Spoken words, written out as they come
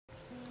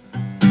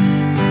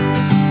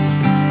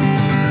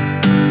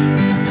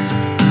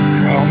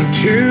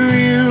to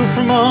you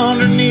from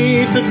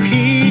underneath a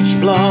peach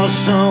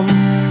blossom.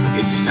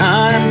 It's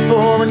time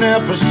for an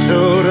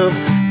episode of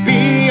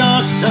Be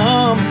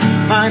Awesome.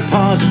 Find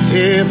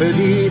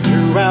positivity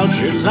throughout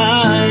your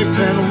life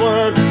and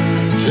work,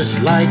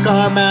 just like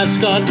our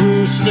mascot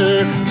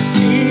rooster,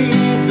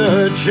 Steve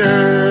the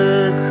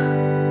Jerk.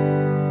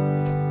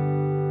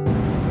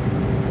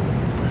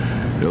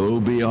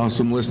 Hello, Be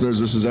Awesome listeners.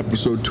 This is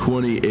episode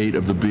 28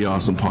 of the Be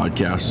Awesome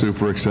podcast.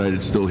 Super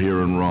excited, still here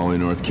in Raleigh,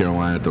 North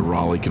Carolina at the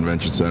Raleigh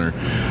Convention Center.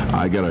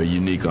 I got a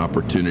unique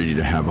opportunity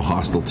to have a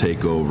hostile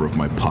takeover of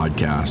my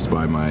podcast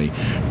by my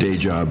day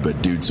job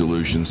at Dude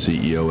Solutions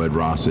CEO Ed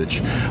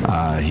Rossich.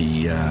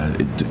 He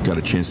got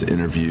a chance to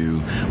interview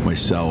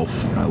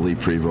myself, Lee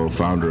Prevost,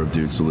 founder of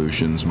Dude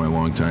Solutions, my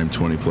longtime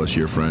 20-plus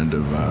year friend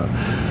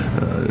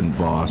and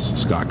boss,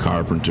 Scott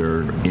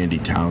Carpenter, Andy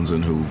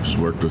Townsend, who's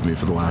worked with me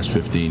for the last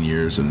 15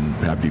 years, and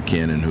Pat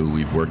Buchanan, who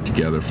we've worked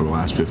together for the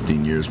last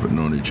 15 years but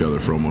known each other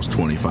for almost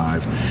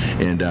 25.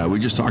 And we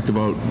just talked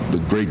about the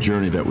great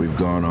journey that we've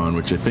gone on,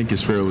 which I think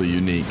is fairly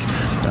unique.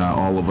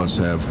 All of us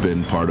have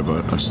been part of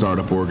a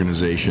startup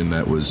organization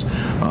that was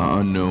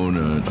unknown,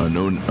 a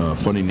known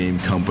funny name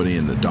company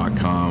in the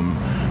 .com,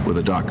 with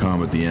a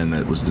 .com at the end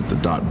that was the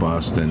dot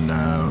bust, and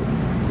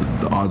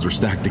the odds were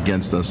stacked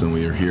against us, and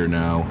we are here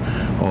now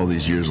all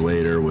these years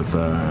later with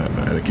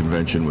at a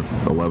convention with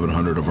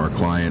 1,100 of our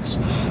clients,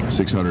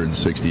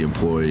 660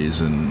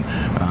 employees, and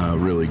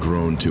really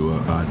grown to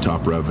a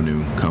top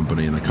revenue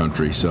company in the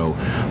country. So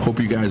hope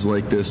you guys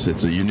like this.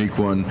 It's a unique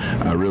one.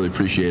 I really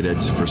appreciate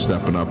Ed for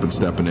stepping up and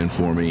stepping in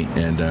for me,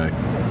 and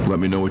let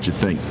me know what you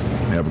think.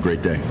 Have a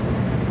great day.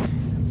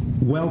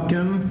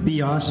 Welcome,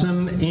 Be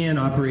Awesome and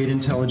Operate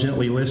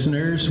Intelligently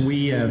listeners.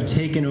 We have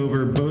taken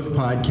over both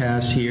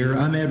podcasts here.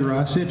 I'm Ed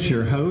Rossich,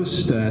 your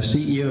host,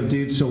 CEO of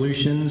Dude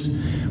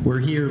Solutions. We're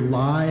here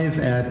live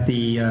at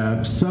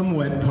the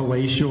somewhat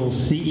palatial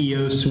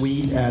CEO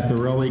suite at the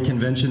Raleigh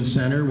Convention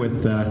Center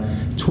with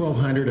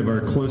 1,200 of our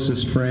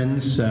closest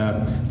friends,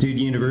 Dude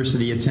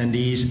University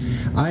attendees.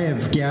 I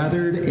have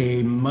gathered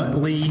a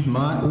motley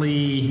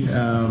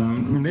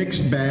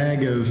mixed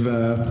bag of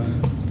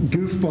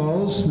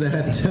goofballs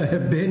that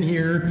have been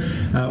here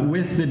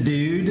with the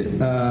Dude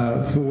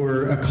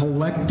for a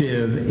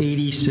collective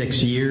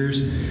 86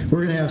 years.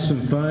 We're going to have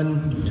some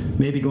fun,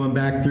 maybe going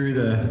back through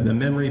the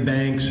memory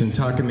banks and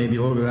talking maybe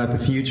a little bit about the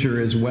future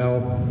as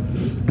well.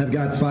 I've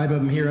got 5 of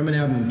them here. I'm going to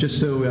have them just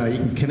so you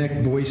can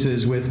connect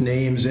voices with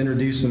names,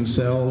 introduce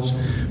themselves.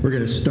 We're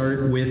going to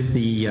start with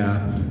the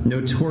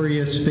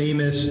notorious,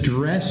 famous,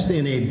 dressed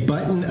in a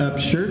button-up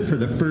shirt for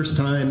the first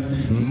time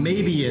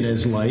maybe in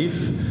his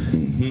life.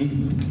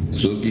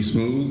 Silky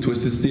smooth,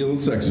 twisted steel, and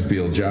sex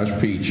appeal. Josh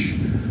Peach.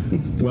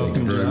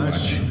 Welcome,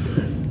 Josh.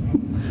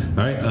 All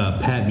right,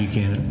 Pat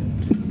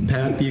Buchanan.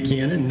 Pat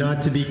Buchanan,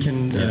 not to be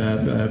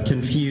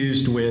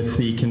confused with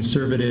the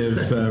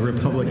conservative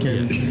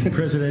Republican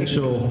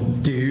presidential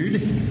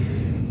Dude.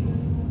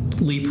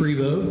 Lee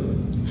Prevost.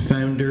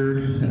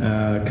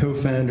 Founder,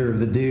 co-founder of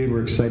the Dude.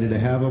 We're excited to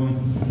have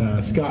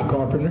him. Scott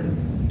Carpenter.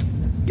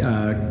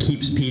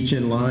 Keeps Peach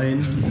in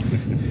line.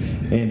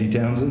 Andy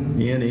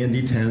Townsend. And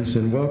Andy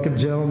Townsend. Welcome,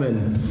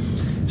 gentlemen.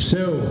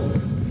 So,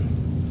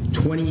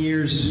 20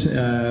 years,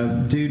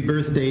 Dude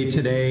birthday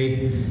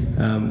today.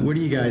 What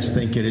do you guys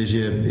think as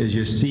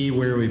you see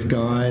where we've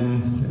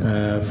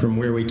gone from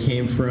where we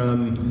came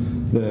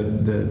from,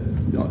 the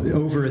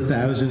over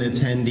 1,000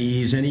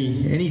 attendees?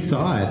 Any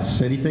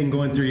thoughts? Anything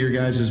going through your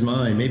guys'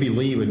 mind? Maybe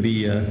Lee would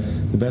be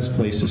the best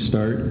place to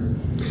start.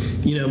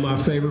 You know, my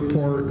favorite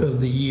part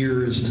of the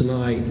year is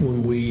tonight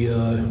when we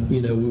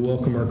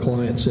welcome our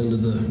clients into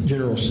the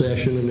general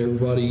session, and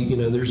everybody,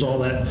 there's all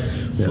that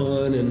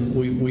fun, and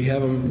we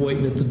have them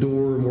waiting at the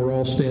door, and we're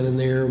all standing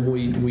there, and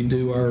we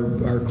do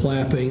our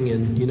clapping,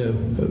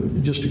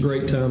 and, just a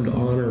great time to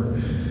honor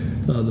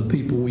the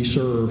people we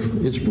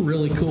serve. It's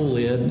really cool,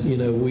 Ed.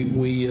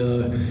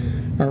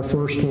 Our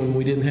first one,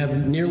 we didn't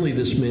have nearly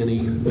this many.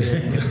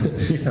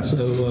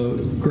 So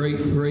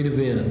great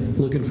event.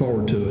 Looking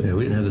forward to it. Yeah,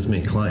 we didn't have this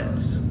many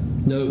clients.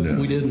 No.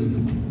 We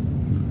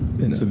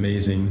didn't. It's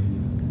amazing.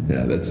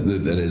 Yeah, that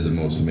is the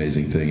most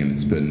amazing thing, and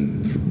it's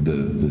been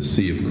the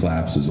sea of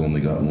claps has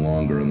only gotten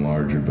longer and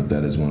larger, but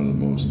that is one of the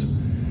most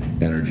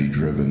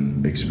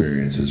energy-driven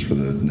experiences for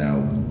the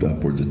now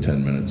upwards of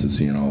 10 minutes of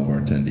seeing all of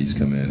our attendees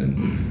come in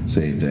and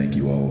saying thank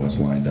you, all of us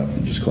lined up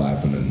and just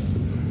clapping and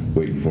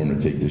waiting for them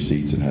to take their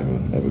seats and have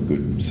a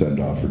good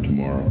send-off for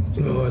tomorrow.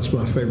 So, that's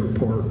my favorite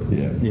part.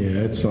 Yeah,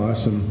 it's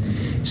awesome.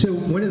 So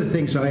one of the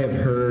things I have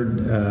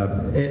heard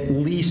at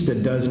least a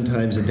dozen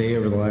times a day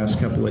over the last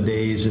couple of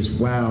days is,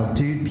 wow,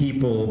 Dude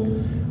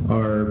people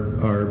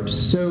are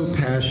so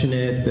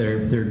passionate.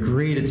 They're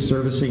great at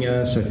servicing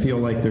us. I feel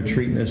like they're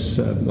treating us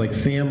like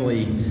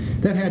family.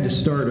 That had to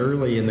start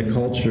early in the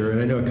culture,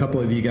 and I know a couple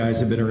of you guys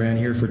have been around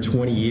here for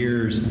 20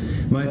 years.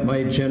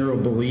 My general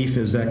belief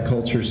is that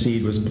culture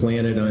seed was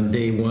planted on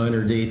day 1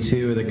 or day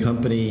 2 of the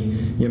company.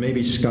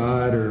 Maybe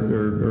Scott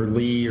or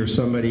Lee or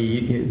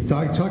somebody.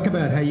 Talk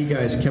about how you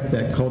guys kept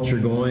that culture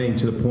going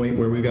to the point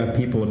where we've got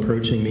people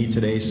approaching me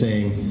today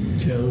saying,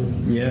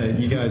 Joan. Yeah,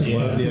 you guys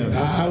love. Yeah.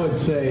 I would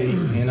say,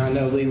 and I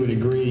know Lee would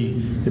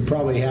agree, it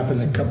probably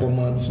happened a couple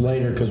months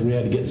later because we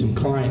had to get some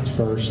clients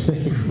first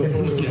before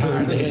we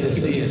hired the head of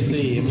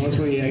CSC. And once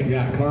we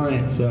got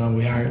clients,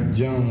 we hired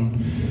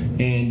Joan.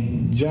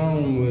 And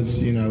Joan was,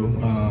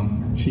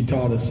 she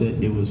taught us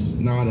that it was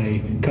not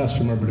a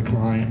customer but a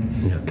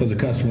client, because a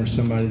customer is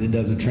somebody that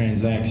does a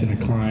transaction. A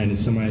client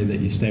is somebody that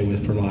you stay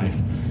with for life.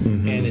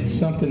 Mm-hmm. And it's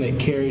something that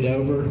carried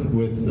over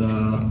with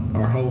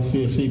our whole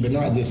CSC, but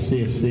not just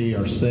CSC,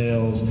 our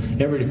sales,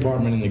 every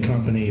department in the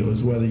company. It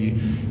was whether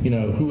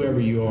whoever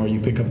you are, you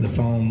pick up the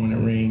phone when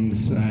it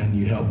rings and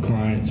you help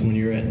clients. When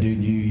you're at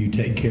Dude you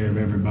take care of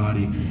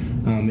everybody.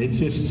 It's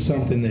just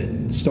something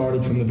that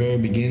started from the very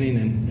beginning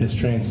and has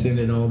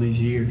transcended all these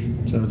years.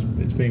 So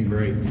it's been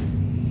great.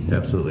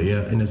 Absolutely,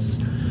 yeah. And it's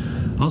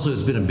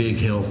been a big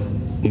help.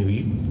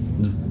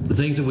 The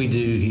things that we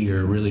do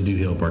here really do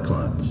help our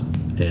clients.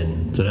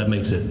 And so that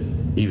makes it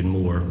even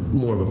more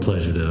of a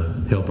pleasure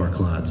to help our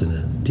clients and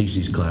to teach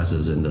these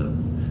classes and to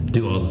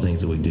do all the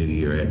things that we do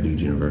here at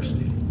Dude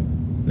University.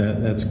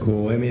 That's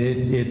cool. I mean,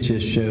 it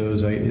just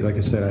shows. Like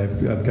I said,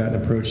 I've gotten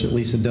approached at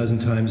least a dozen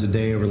times a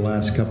day over the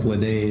last couple of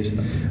days.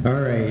 All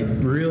right,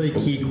 really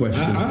key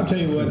question. I'll tell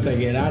you one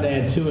thing, Ed. I'd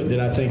add to it that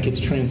I think it's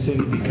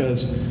transcended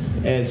because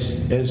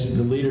as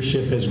the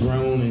leadership has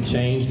grown and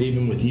changed,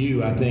 even with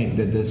you, I think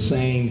that the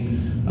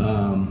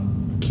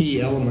same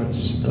key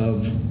elements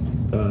of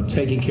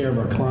taking care of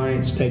our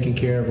clients, taking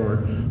care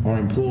of our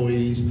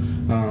employees.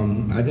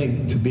 I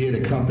think to be at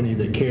a company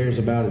that cares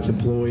about its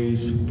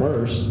employees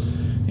first,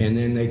 and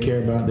then they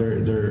care about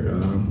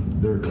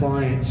their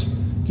clients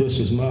just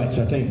as much.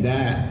 I think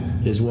that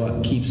is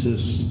what keeps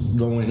us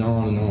going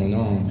on and on and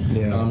on.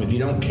 Yeah. If you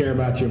don't care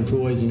about your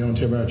employees, you don't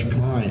care about your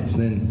clients,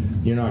 then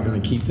you're not going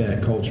to keep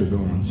that culture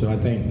going. So I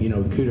think,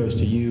 kudos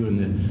to you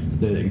and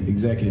the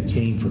executive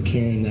team for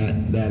carrying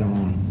that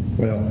on.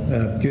 Well,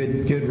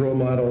 good role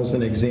models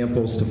and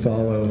examples to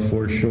follow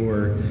for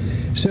sure.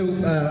 So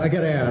I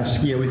got to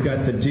ask, we've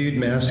got the Dude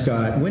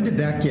mascot. When did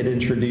that get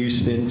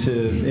introduced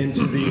into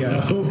the?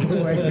 Oh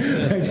boy,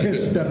 I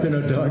just stepped in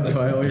a dog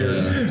pile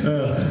here.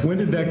 When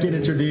did that get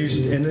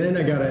introduced? And then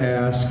I got to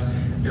ask,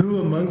 who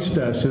amongst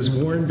us has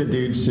worn the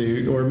Dude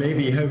suit, or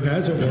maybe who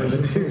hasn't worn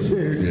the Dude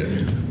suit?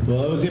 Yeah.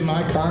 Well, it was in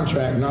my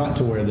contract not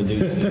to wear the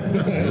Dude suit.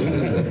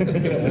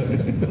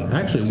 I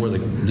actually wore the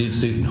Dude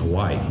suit in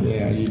Hawaii.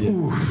 Yeah, you did.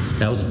 Oof.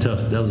 That was a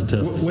tough.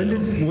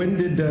 When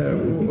did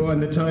on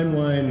the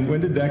timeline?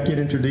 When did that get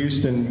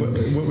introduced, and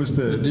what was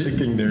the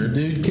thinking there? The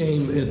Dude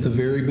came at the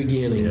very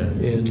beginning,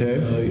 and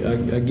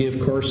I give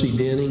Carsey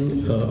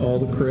Denning all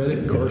the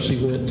credit. Carsey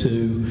went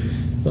to.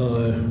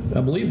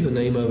 I believe the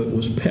name of it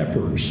was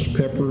Peppers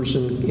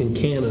in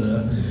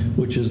Canada,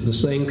 which is the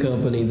same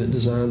company that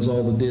designs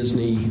all the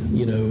Disney,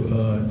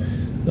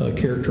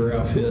 character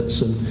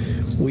outfits. And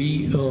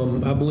we,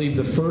 I believe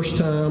the first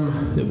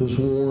time it was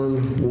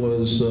worn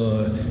was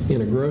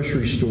in a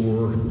grocery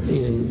store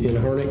in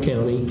Harnett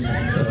County.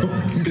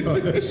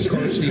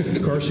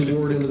 Carsey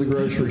wore it into the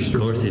grocery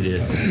store. Of course he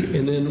did.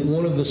 And then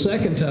one of the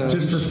second times.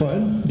 Just for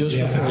fun? Just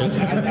for fun.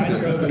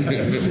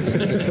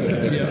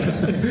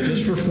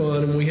 Just for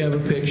fun, and we have a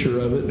picture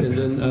of it. And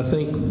then I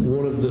think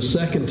one of the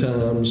second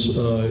times,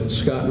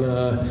 Scott and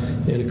I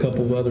and a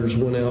couple of others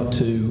went out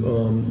to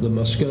the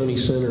Moscone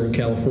Center in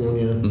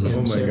California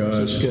in San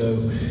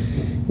Francisco.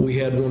 We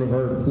had one of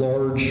our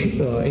large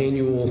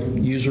annual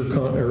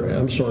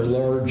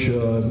large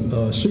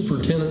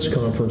superintendent's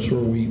conference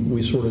where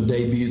we sort of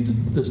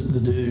debuted the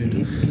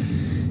Dude.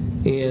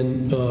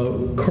 And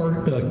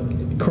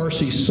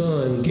Carsey's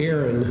son,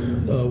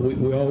 Garen,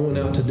 we all went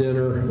out to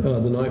dinner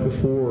the night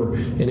before,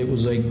 and it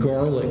was a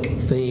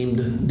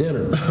garlic-themed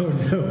dinner. Oh,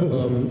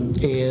 no.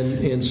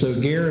 And so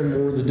Garen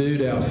wore the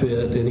Dude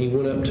outfit, and he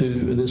went up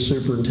to this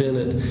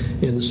superintendent,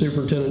 and the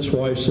superintendent's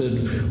wife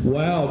said,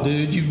 "Wow,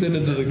 Dude, you've been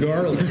into the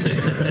garlic."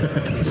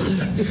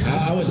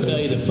 I would tell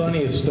you the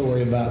funniest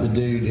story about the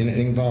Dude, and it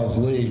involves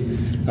Lee,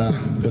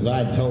 because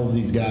I had told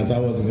these guys I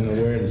wasn't going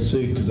to wear the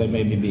suit because they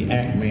made me be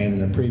act man in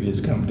the previous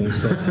company.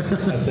 So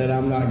I said,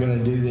 I'm not going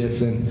to do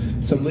this.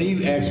 And so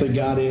Lee actually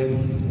got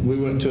in. We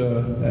went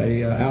to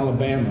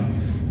Alabama,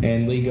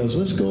 and Lee goes,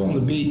 let's go on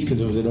the beach, because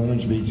it was at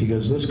Orange Beach. He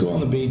goes, let's go on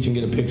the beach and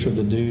get a picture of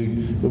the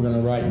Dude. We're going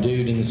to write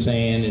Dude in the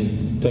sand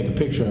and take a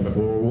picture of it.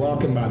 Well, we're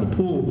walking by the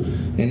pool,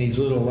 and these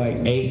little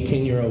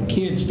 8-10-year-old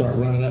kids start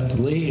running up to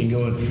Lee and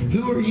going,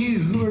 who are you?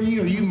 Who are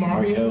you? Are you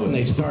Mario? And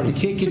they started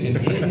kicking and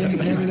hitting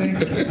him and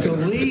everything. So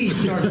Lee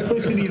started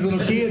pushing these little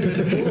kids in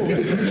the pool.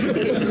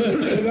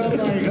 And I'm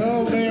like,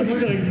 oh man,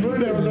 we're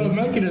never going to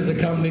make it as a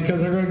company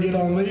because they're going to get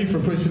on Lee for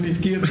pushing these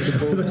kids in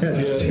the pool.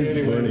 That's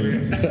too funny.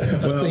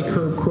 I think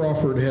Herb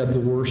Crawford had the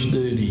worst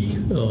duty.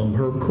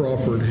 Herb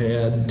Crawford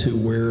had to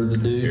wear the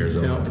Dude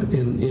out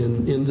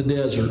in the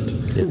desert.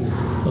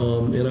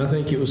 And I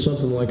think it was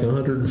something like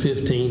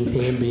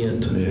 115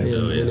 ambient,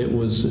 and it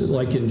was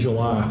like in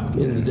July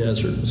in the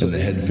desert. So And the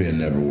head fan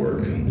never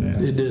worked.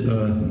 it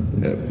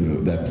didn't.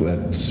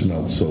 That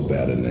smelled so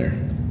bad in there.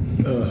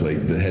 It's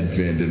like the head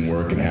fan didn't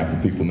work, and half the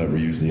people never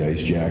used the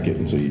ice jacket,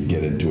 and so you'd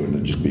get into it and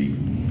it'd just be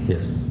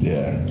Yes.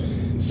 Yeah.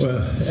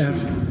 Well,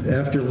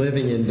 after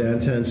living in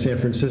downtown San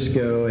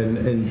Francisco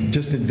and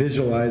just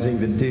visualizing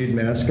the dude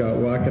mascot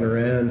walking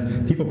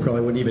around, people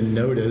probably wouldn't even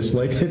notice.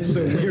 Like, it's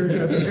so weird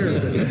out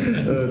there.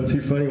 But, too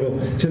funny. Well,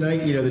 tonight,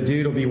 the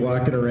dude will be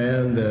walking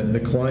around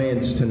the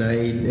clients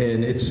tonight,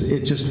 and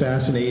it just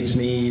fascinates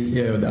me.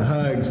 The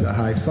hugs, the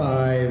high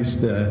fives,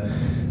 the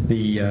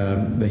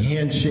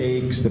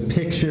handshakes, the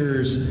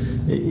pictures.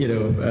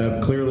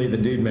 Clearly the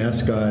dude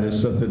mascot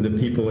is something that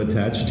people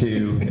attach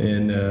to,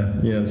 and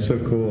it's so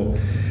cool.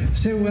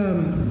 So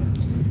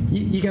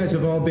you guys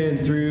have all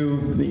been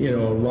through a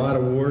lot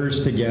of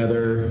wars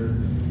together.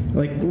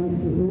 Like,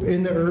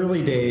 in the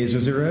early days,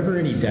 was there ever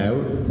any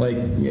doubt? Like,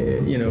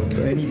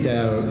 any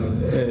doubt?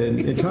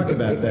 And talk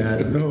about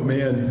that. Oh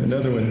man,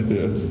 another one.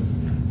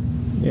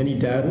 Yeah. Any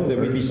doubt that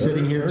we'd be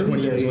sitting here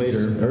 20 years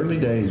later? Early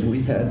days,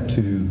 we had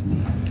to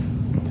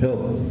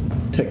help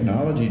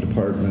technology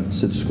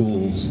departments at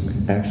schools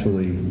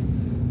actually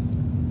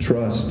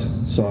trust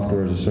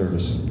software as a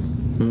service.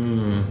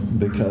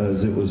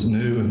 Because it was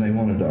new and they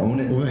wanted to own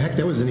it. Well, heck,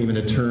 that wasn't even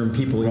a term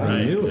people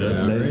even knew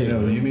about. Right?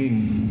 You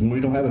mean we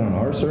don't have it on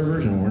our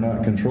servers and we're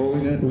not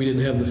controlling it? We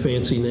didn't have the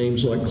fancy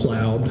names like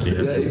cloud.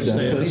 Yeah,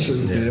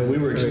 exactly. We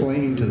were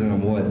explaining to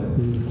them what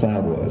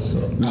cloud was.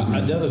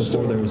 Another before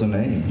story, there was a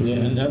name. Yeah,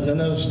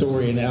 another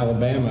story in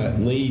Alabama.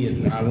 Lee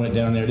and I went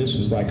down there. This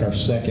was like our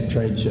second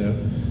trade show,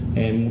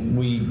 and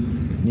we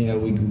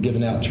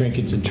giving out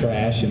trinkets and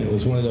trash, and it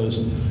was one of those.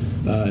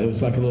 It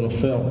was like a little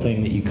felt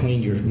thing that you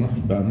cleaned your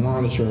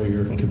monitor or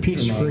your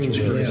computer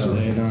monitor with.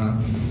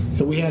 And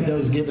so we had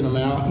those giving them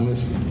out, and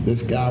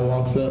this guy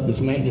walks up, this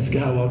maintenance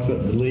guy walks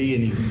up to Lee,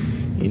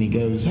 and he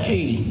goes,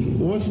 "Hey,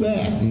 what's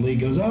that?" And Lee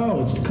goes,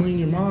 "Oh, it's to clean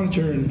your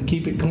monitor and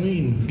keep it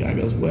clean." The guy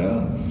goes,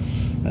 "Well,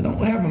 I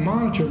don't have a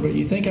monitor, but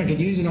you think I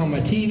could use it on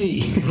my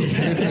TV?"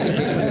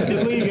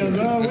 And Lee goes,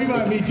 "Oh, we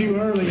might be too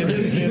early."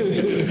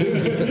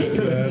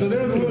 So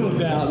there was a little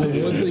doubt. So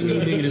one thing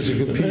you need is a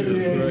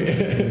computer, right?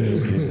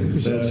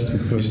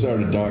 You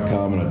started a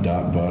 .com and a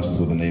 .bust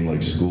with a name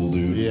like School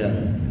Dude. Yeah.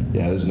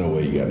 Yeah, there's no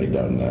way you got any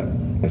doubt in that.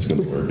 That's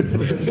going to work.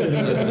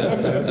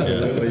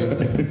 Absolutely.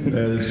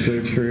 That is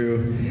so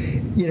true.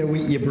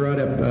 You brought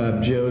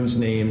up Joan's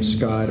name,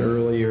 Scott,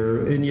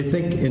 earlier, and you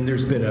think, and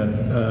there's been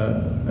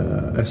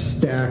a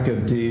stack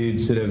of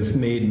dudes that have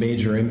made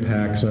major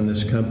impacts on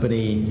this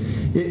company.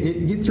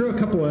 You throw a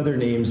couple other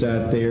names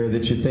out there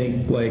that you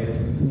think, like,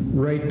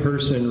 right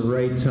person,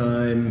 right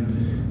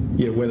time,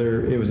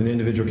 whether it was an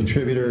individual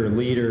contributor or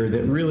leader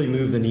that really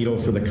moved the needle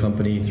for the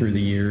company through the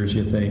years,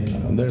 you think?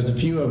 There's a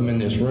few of them in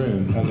this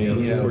room. I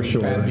mean, for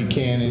sure. Pat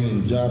Buchanan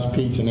and Josh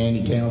Peets and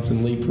Andy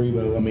Townsend, Lee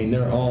Prevost. I mean,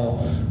 they're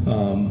all,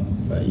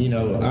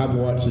 I've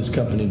watched this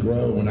company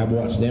grow, and I've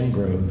watched them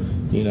grow.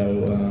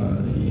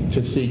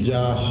 To see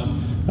Josh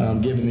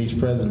giving these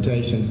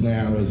presentations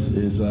now is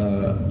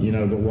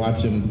to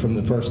watch him from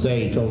the first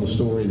day. He told a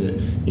story that,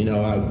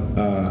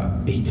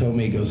 he told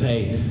me, he goes,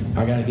 "Hey,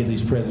 I got to give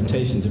these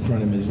presentations in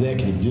front of an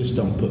executive. Just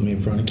don't put me in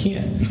front of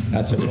Kent."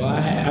 I said, "Well,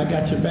 I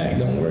got your back.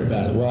 Don't worry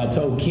about it." Well, I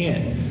told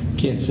Kent.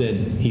 Kent said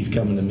he's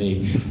coming to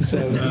me.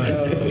 So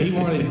he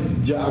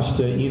wanted Josh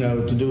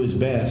to do his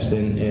best,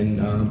 and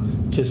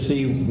to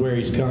see where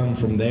he's come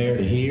from there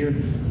to here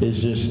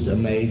is just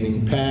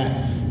amazing.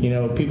 Pat,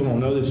 people don't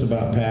know this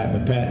about Pat,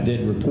 but Pat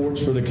did reports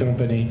for the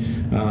company.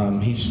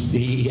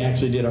 He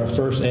actually did our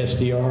first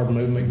SDR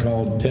movement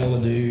called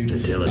Teledude.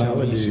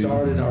 He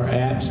started our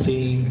apps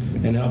team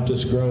and helped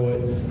us grow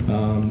it.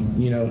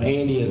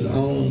 Andy has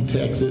owned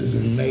Texas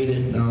and made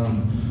it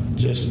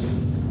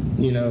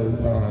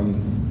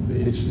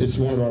it's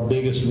one of our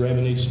biggest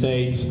revenue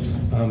states.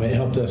 It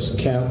helped us it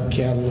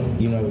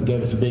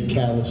gave us a big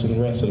catalyst in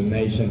the rest of the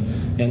nation.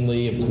 And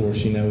Lee, of course,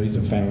 he's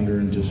a founder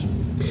and just.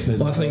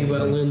 Well, I think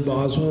about Lynn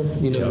Boswell.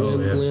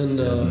 Lynn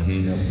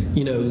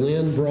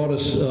brought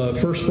us.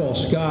 First of all,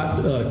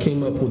 Scott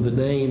came up with the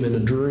name in a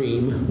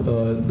dream.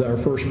 Our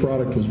first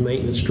product was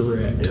Maintenance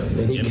Direct,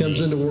 and he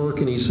comes into work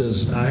and he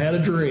says, "I had a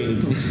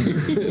dream.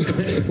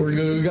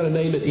 we got to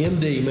name it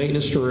MD,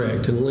 Maintenance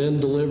Direct." And Lynn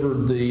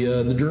delivered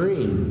the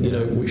dream.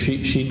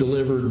 She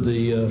delivered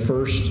the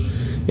first.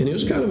 And it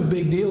was kind of a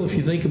big deal if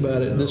you think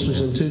about it. This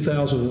was in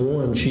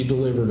 2001. She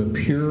delivered a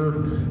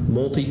pure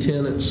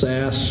multi-tenant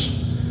SaaS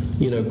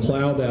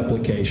cloud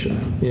application,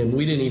 and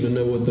we didn't even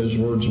know what those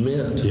words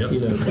meant.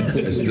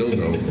 I still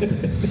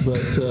don't.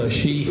 But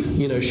she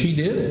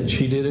did it.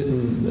 She did it,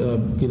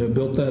 and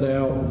built that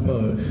out.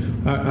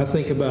 I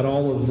think about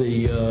all of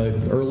the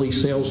early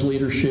sales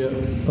leadership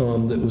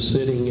that was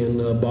sitting in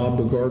Bob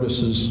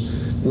Bogardus's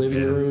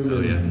living room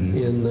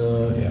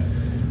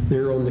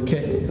there on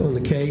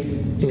the Cape,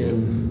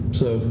 and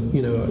so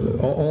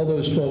all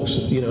those folks.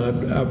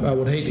 I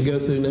would hate to go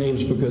through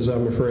names because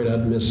I'm afraid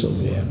I'd miss them.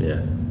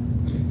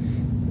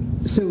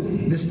 So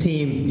this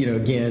team,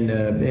 again,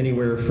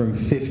 anywhere from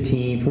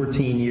 15,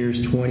 14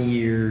 years, 20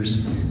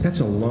 years, that's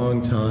a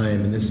long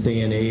time in this day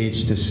and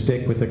age to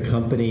stick with a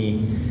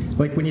company.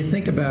 Like when you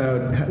think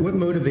about what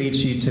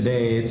motivates you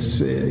today, it's,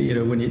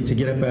 to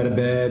get up out of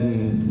bed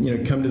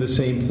and, come to the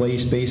same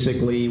place,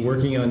 basically,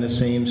 working on the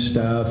same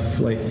stuff.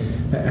 Like,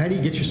 how do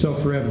you get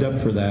yourself revved up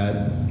for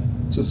that?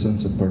 It's a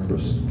sense of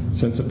purpose.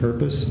 Sense of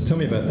purpose? Tell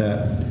me about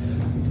that.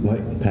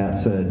 Like Pat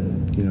said,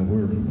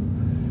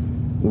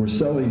 we're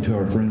selling to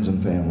our friends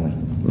and family.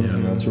 Yeah.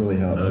 That's really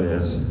how it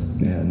feels.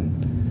 Yeah.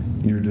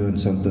 And you're doing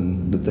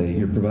something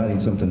you're providing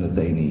something that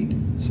they need.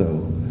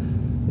 So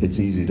it's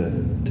easy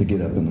to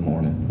get up in the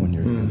morning when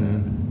you're doing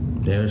that.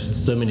 Yeah,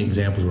 there's so many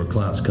examples where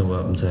clients come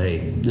up and say,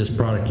 hey, this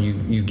product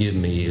you give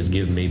me is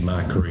giving me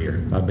my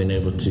career. I've been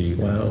able to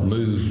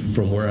move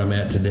from where I'm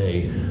at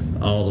today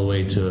all the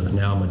way to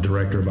now I'm a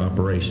director of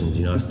operations.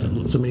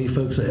 So many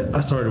folks say,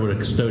 I started with a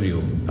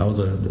custodial. I was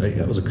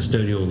a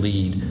custodial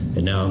lead,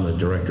 and now I'm a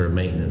director of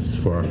maintenance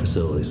for our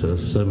facility. So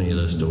there's so many of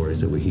those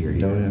stories that we hear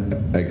here. Oh,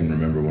 yeah. I can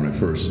remember when I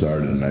first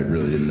started, and I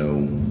really didn't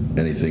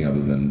know anything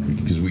other than,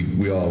 because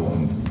we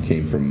all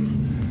came from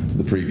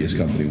the previous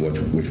company,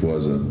 which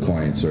was a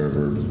client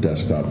server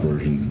desktop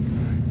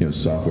version,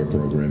 software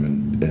program,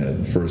 and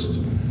the first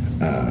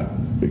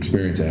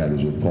experience I had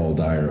was with Paul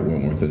Dyer at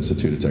Wentworth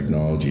Institute of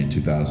Technology in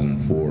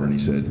 2004, and he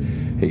said,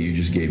 hey, you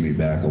just gave me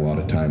back a lot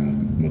of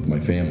time with my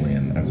family.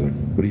 And I was like,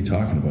 what are you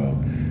talking about?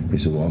 He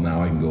said, well,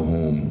 now I can go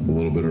home a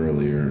little bit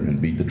earlier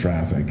and beat the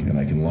traffic, and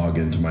I can log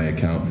into my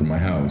account from my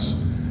house,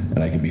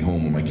 and I can be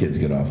home when my kids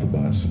get off the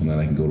bus, and then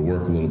I can go to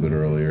work a little bit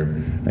earlier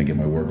and get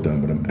my work done.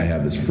 But I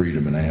have this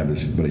freedom,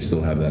 and but I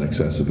still have that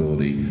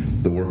accessibility.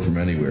 The work from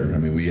anywhere. I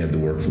mean, we had the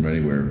work from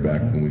anywhere back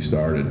when we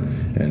started,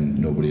 and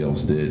nobody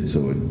else did.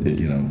 So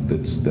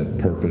that's that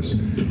purpose,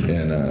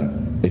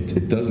 and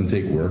it doesn't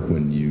take work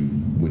when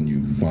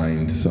you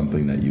find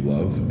something that you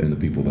love, and the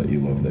people that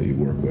you love that you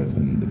work with,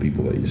 and the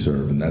people that you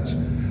serve, and that's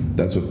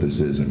what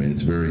this is. I mean,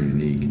 it's very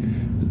unique.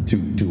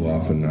 Too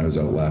often, I was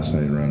out last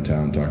night around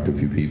town, talked to a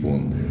few people,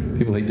 and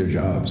people hate their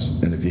jobs.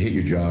 And if you hate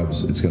your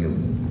jobs, it's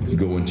going to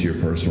go into your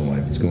personal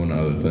life. It's going to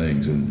other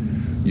things,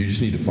 and you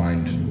just need to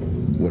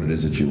find what it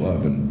is that you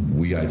love.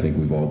 And I think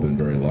we've all been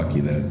very lucky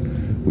that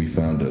we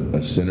found a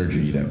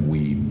synergy that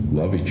we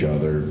love each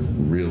other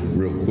real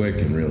quick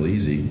and real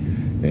easy,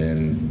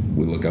 and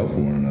we look out for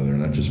one another,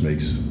 and that just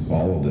makes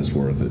all of this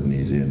worth it and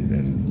easy.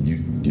 And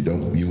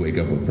you wake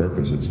up with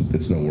purpose.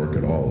 It's no work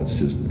at all. It's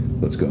just,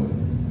 let's go.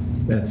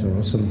 That's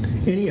awesome.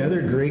 Any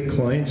other great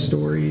client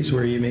stories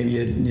where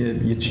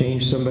you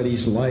changed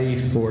somebody's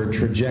life or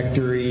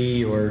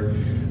trajectory or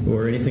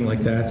anything like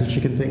that you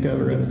can think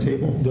of around the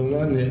table? The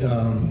one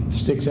that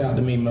sticks out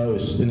to me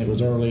most, and it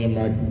was early in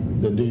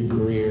the dude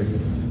career,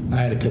 I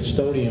had a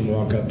custodian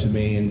walk up to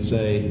me and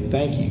say,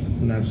 thank you.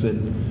 And I said,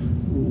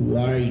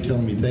 why are you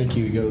telling me thank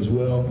you? He goes,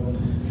 well,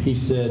 he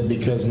said,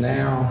 because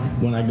now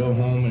when I go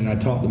home and I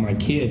talk to my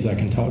kids, I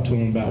can talk to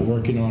them about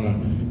working on a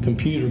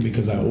computer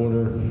because I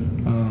order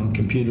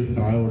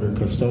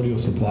custodial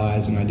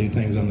supplies and I do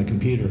things on the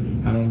computer.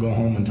 I don't go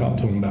home and talk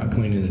to them about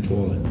cleaning the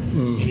toilet.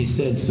 And he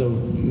said, so,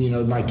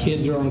 my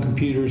kids are on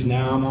computers.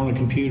 Now I'm on a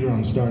computer.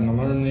 I'm starting to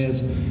learn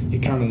this.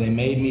 They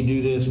made me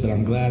do this, but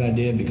I'm glad I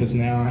did because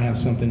now I have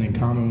something in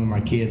common with my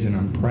kids, and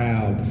I'm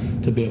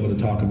proud to be able to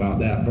talk about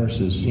that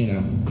versus,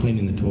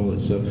 cleaning the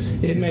toilet. So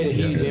it made a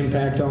huge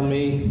impact on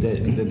me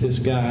that this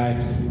guy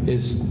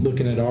is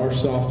looking at our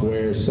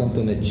software as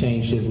something that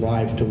changed his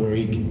life to where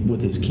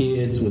with his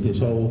kids, with his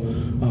whole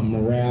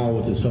morale,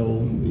 with his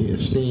whole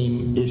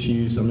esteem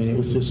issues. I mean, it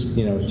was just,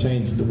 it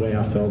changed the way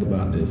I felt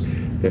about this.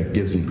 It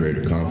gives them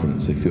greater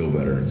confidence. They feel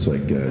better. It's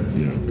like,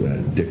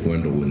 Dick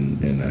Wendell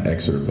in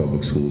Exeter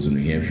Public Schools in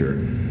New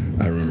Hampshire.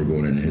 I remember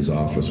going into his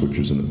office, which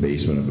was in the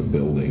basement of a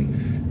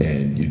building,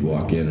 and you'd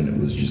walk in and it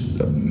was just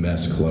a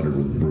mess cluttered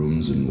with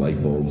brooms and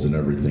light bulbs and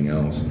everything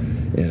else.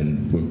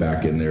 And went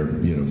back in there,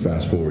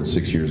 fast forward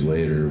 6 years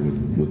later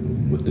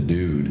with the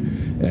dude,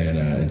 and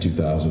in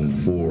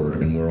 2004,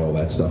 and where all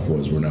that stuff were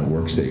now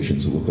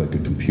workstations. It looked like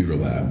a computer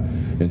lab.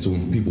 And so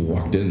when people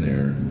walked in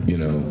there,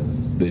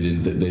 they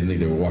didn't think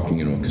they were walking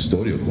into a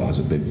custodial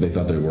closet. They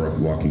thought they were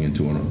walking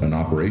into an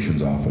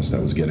operations office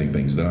that was getting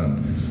things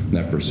done. And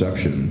that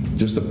perception,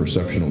 just the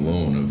perception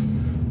alone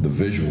of the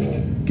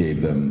visual,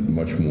 gave them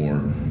much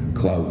more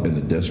clout in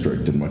the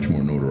district and much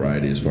more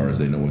notoriety as far as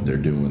they know what they're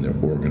doing. They're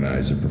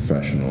organized, they're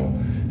professional,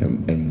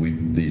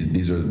 and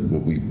these are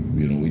what we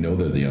know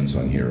they're the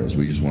unsung heroes.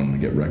 We just want them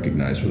to get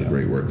recognized for the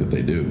great work that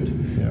they do,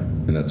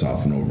 and that's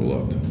often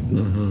overlooked.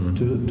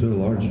 Mm-hmm. To a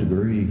large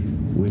degree,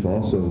 we've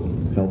also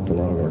helped a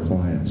lot of our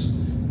clients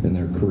in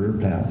their career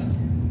path,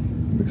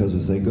 because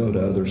as they go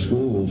to other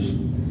schools,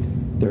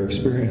 their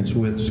experience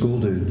with School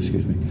Dude,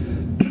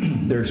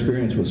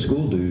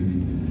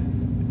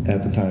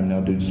 at the time,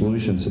 Now Dude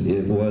Solutions,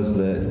 it was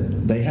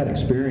that they had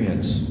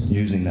experience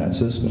using that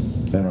system,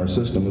 and our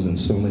system was in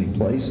so many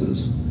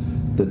places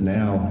that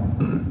now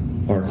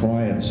our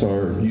clients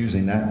are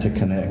using that to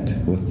connect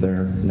with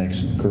their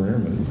next career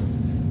move.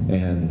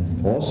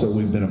 And also,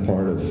 we've been a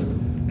part of,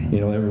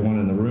 everyone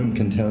in the room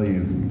can tell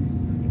you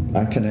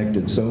I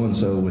connected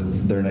so-and-so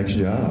with their next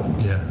job.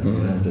 Yeah. You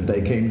know, that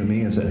they came to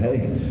me and said,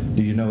 hey,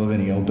 do you know of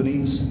any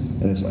openings?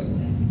 And it's like,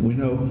 we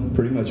know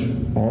pretty much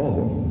all of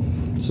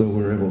them. So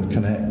we're able to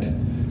connect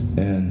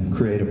and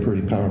create a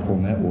pretty powerful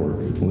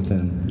network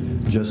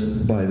within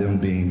just by them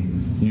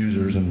being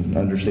users and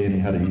understanding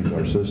how to use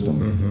our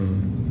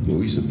system. Well,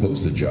 we used to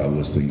post the job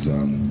listings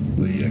on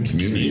the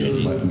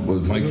community. My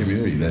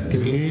community, that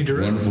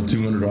wonderful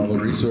 $200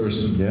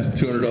 resource,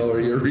 $200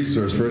 a year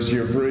resource, first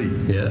year free.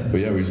 Yeah. But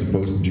yeah, we used to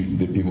post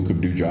that people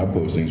could do job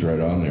postings right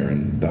on there,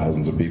 and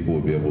thousands of people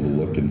would be able to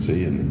look and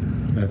see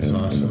and awesome.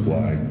 and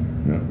apply.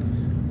 Yeah.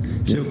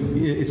 So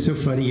it's so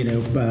funny, you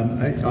know,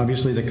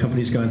 obviously the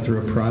company's gone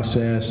through a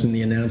process and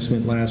the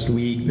announcement last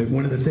week, but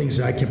one of the things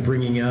I kept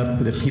bringing up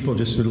that people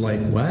just were like,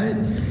 what?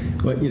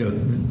 But, you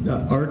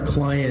know, our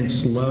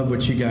clients love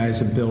what you guys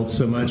have built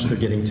so much. They're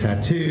getting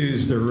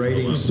tattoos, they're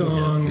writing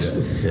songs.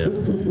 Yeah.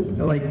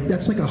 Like,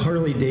 that's like a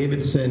Harley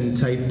Davidson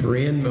type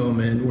brand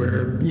moment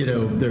where, you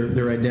know,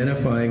 they're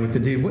identifying with the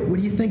dude. What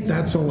do you think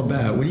that's all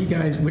about? What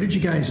did you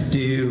guys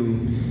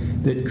do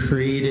that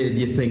created,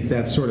 you think,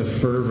 that sort of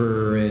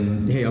fervor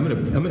and, hey, I'm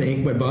gonna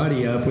ink my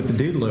body up with the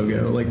dude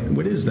logo? Like,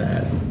 what is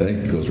that? I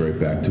think it goes right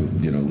back to,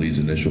 you know, Lee's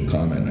initial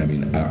comment. I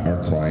mean,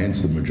 our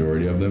clients, the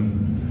majority of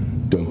them,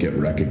 don't get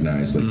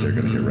recognized like they're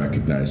going to get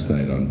recognized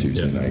tonight on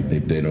Tuesday night.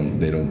 They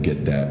don't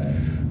get that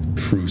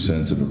true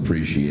sense of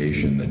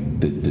appreciation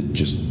that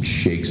just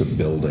shakes a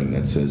building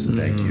that says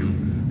thank you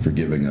for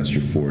giving us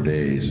your 4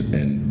 days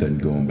and then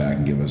going back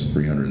and give us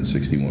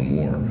 361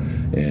 more.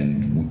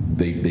 And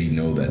they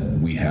know that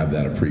we have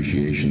that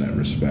appreciation, that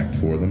respect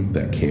for them,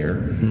 that care,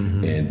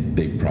 and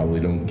they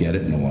probably don't get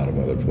it in a lot of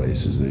other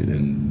places.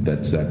 And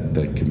that's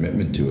that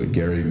commitment to it.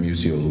 Gary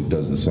Musial, who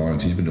does the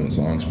songs, he's been doing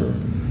songs for,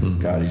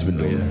 God, he's been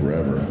doing it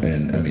forever.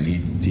 And I mean,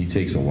 he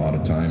takes a lot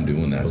of time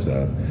doing that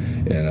stuff.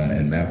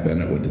 And Matt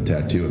Bennett with the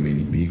tattoo, I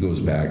mean, he goes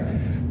back,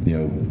 you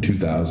know,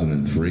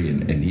 2003,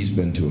 and he's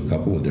been to a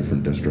couple of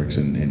different districts,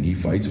 and he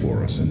fights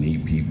for us, and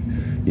he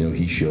you know,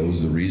 he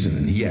shows the reason.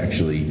 And he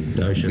actually,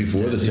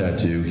 before the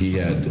tattoo, he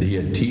had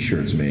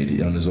T-shirts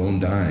made on his own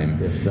dime.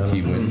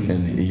 He went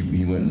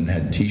and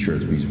had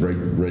T-shirts, these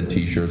red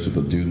T-shirts with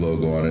the Dude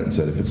logo on it, and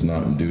said, if it's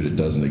not in Dude, it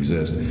doesn't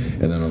exist.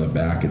 And then on the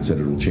back it said,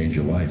 it will change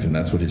your life. And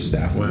that's what his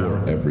staff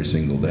wore every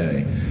single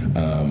day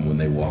when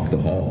they walked the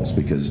halls,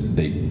 because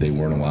they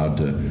weren't allowed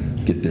to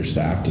get their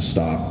staff to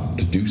stop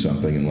to do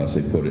something unless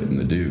they put it in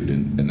the Dude.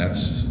 And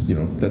that's, you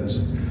know,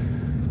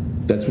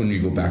 that's when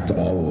you go back to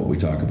all of what we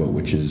talk about,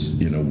 which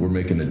is, you know, we're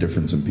making a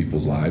difference in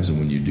people's lives, and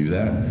when you do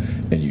that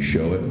and you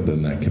show it,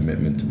 then that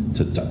commitment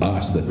to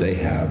us that they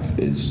have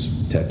is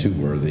tattoo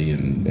worthy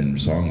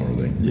and song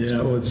worthy.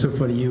 Yeah, well, it's so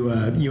funny. You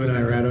and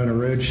I were out on a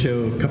road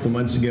show a couple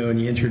months ago, and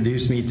you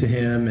introduced me to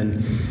him.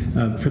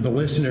 And for the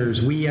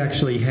listeners, we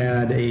actually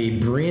had a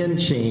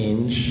brand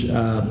change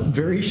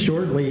very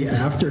shortly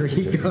after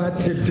he got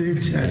the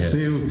Dude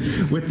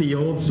tattoo with the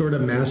old sort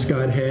of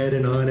mascot head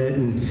and on it.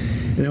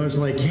 And I was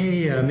like,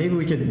 hey, maybe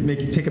we could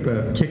take up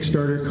a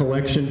Kickstarter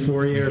collection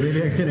for you, or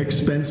maybe I can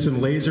expense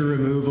some laser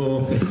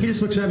removal. He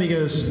just looks at me and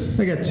goes,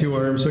 I got 2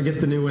 arms, so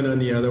get the new one on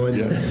the other one.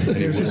 Yeah.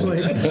 It was just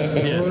like,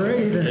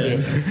 alrighty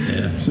then.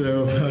 Yeah.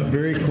 So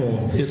very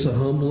cool. It's a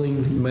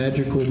humbling,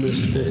 magical,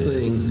 mystical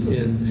thing.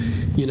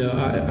 And, you know,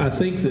 I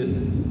think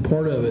that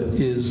part of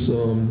it is,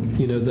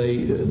 you know,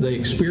 they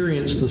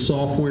experience the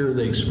software,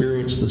 they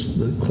experience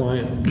the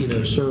client, you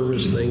know,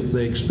 service,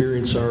 they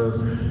experience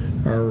our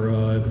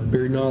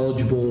very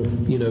knowledgeable,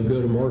 you know,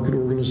 go-to-market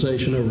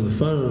organization over the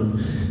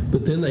phone,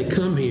 but then they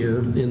come here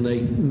and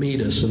they meet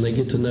us and they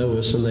get to know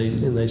us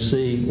and they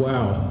see,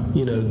 wow,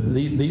 you know,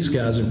 these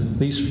guys,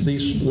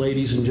 these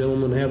ladies and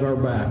gentlemen have our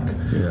back,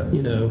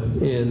 you know,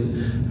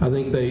 and I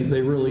think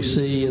they really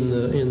see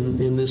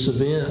in this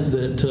event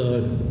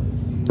that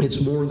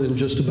it's more than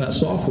just about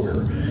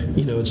software.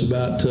 You know, it's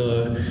about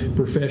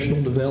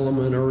professional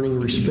development, earning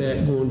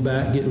respect, going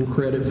back, getting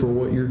credit for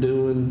what you're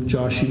doing.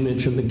 Josh, you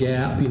mentioned the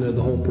gap, you know,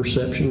 the whole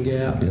perception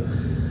gap. Yeah.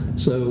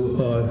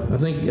 So I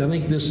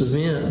think this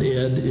event,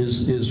 Ed,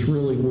 is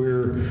really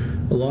where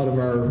a lot of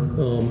our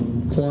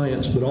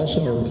clients, but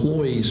also our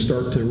employees,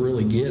 start to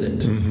really get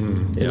it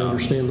and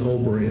understand the whole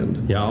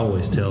brand. Yeah, I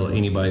always tell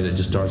anybody that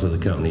just starts with a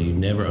company, you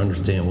never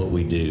understand what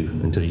we do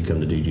until you come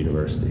to Dude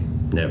University.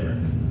 Never.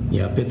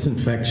 Yep, it's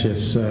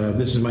infectious.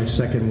 This is my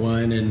second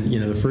one, and you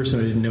know, the first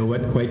one I didn't know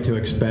what quite to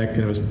expect.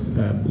 And I was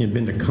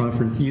been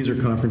to user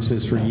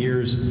conferences for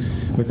years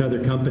with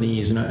other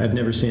companies, and I've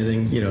never seen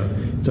anything. You know,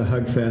 it's a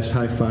hug fest,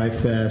 high five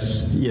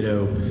fest. You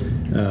know,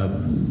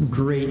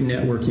 great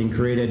networking,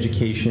 great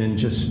education.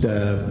 Just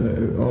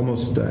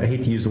almost, I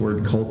hate to use the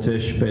word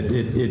cultish, but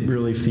it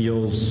really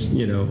feels,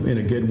 you know, in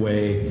a good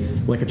way,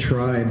 like a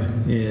tribe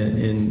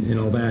and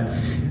all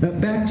that.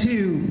 Back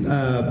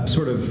to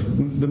sort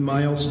of the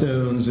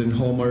milestones and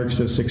hallmarks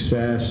of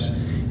success.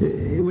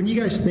 When you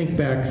guys think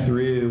back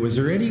through, was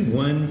there any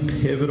one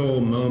pivotal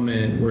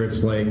moment where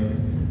it's like,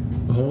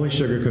 holy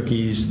sugar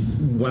cookies,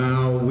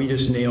 wow, we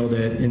just nailed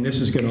it, and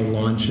this is going to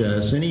launch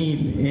us?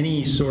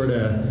 Any sort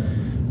of,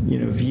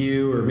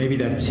 view, or maybe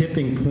that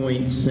tipping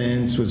point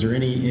sense? Was there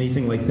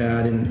anything like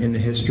that in the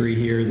history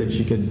here that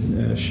you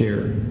could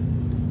share?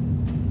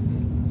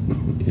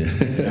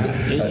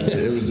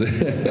 It was.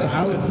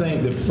 I would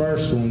think the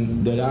first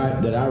one that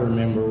I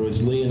remember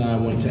was Lee and I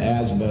went to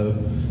ASBO,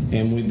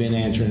 and we've been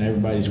answering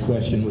everybody's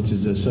question, which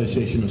is the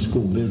Association of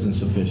School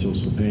Business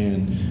Officials,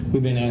 and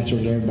we've been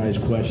answering everybody's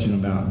question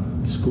about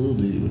school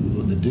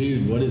dude, the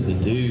dude. What is the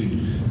dude?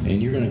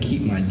 And you're going to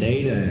keep my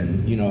data,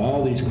 and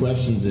all these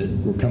questions that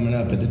were coming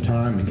up at the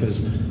time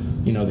because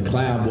the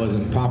cloud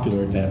wasn't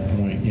popular at that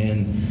point,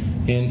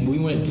 and we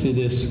went to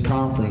this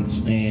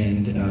conference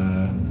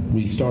and.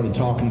 We started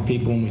talking to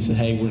people, and we said,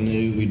 hey, we're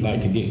new, we'd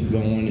like to get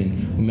going,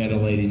 and we met a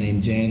lady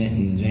named Janet,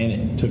 and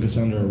Janet took us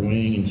under her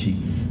wing, and she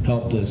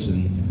helped us,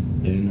 and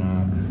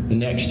the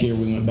next year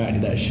we went back to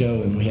that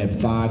show, and we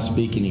had 5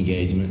 speaking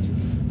engagements,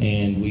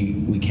 and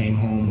we came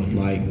home with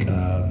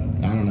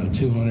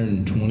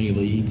 220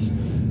 leads,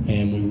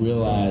 and we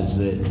realized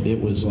that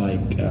it was we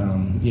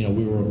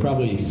were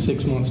probably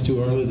 6 months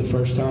too early the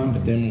first time,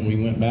 but then when we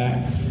went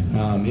back,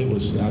 it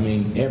was,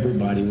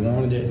 everybody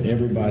wanted it.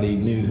 Everybody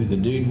knew who the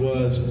dude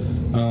was.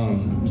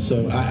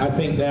 So I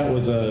think that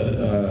was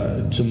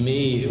to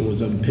me, it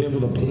was a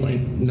pivotal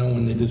point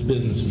knowing that this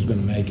business was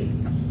going to make it.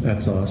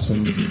 That's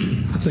awesome.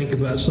 I think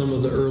about some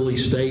of the early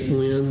state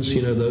wins.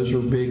 Those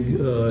are big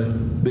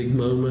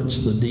moments.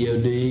 The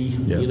DOD,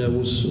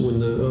 was when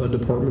the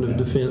Department of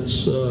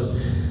Defense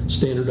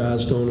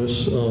standardized on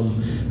us.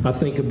 I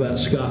think about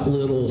Scott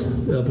Little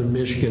up in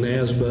Michigan,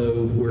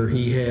 ASBO, where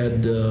he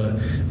had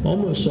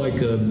almost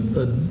like a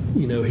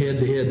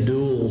head-to-head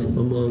duel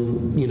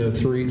among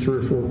three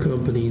or four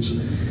companies,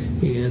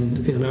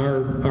 and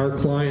our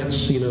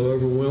clients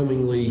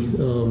overwhelmingly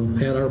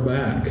had our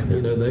back.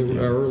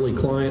 Our early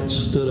clients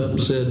stood up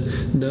and said,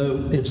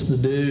 "No, it's the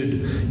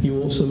dude. You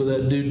want some of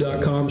that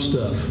dude.com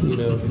stuff?"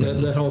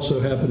 That also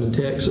happened in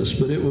Texas,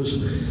 but it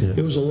was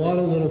a lot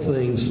of little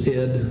things,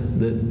 Ed,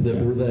 that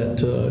were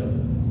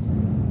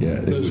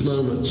those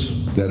moments.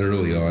 That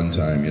early on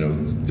time,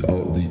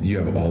 you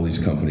have all these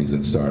companies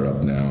that start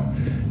up now,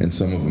 and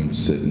some of them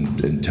sit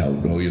and tout,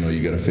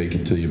 you got to fake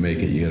it till you make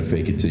it. You got to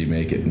fake it till you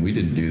make it. And we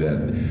didn't do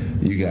that.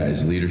 You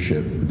guys,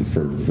 leadership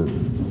for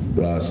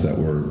us that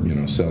were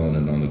selling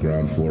it on the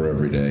ground floor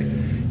every day.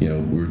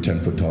 We were 10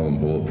 foot tall and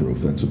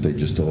bulletproof. That's what they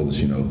just told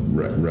us.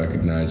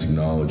 Recognize,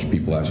 acknowledge.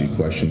 People ask you a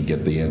question,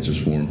 get the answers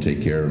for them,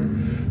 take care of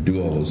them,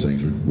 do all those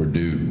things. We're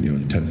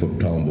 10 foot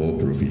tall and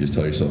bulletproof. You just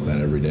tell yourself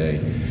that every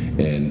day,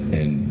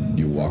 and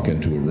you walk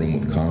into a room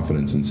with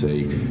confidence and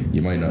say,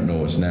 you might not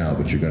know us now,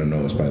 but you're going to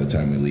know us by the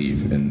time we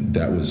leave. And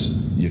that was,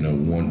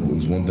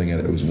 one thing.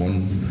 It was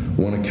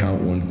one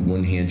account,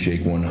 one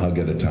handshake, one hug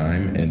at a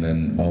time, and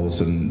then all of a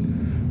sudden,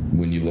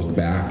 when you look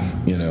back,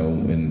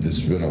 and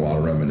there's been a lot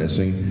of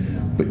reminiscing,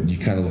 but you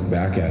kind of look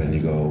back at it and you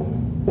go,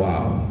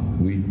 wow,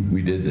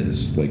 we did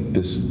this.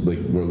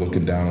 We're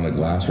looking down on the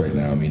glass right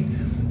now.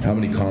 How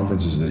many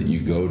conferences that you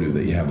go to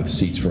that you have with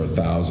seats for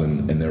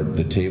 1,000 and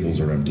the tables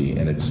are empty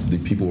and the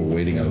people are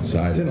waiting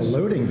outside. It's in a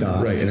loading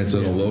dock. Right, and it's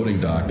in a loading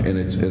dock, and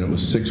it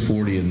was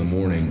 6:40 in the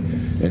morning,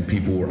 and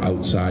people were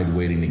outside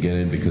waiting to get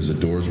in because the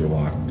doors were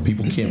locked.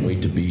 People can't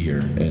wait to be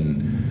here,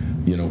 and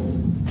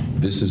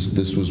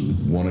this was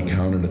one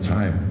account at a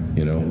time,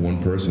 one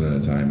person at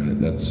a time,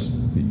 and that's.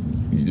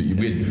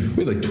 We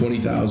had like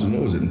 20,000.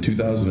 What was it in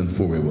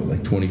 2004? We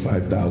had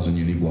 25,000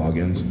 unique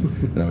logins.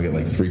 Now we got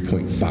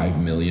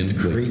 3.5 million. It's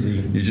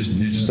crazy. You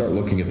just start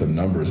looking at the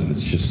numbers, and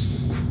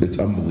it's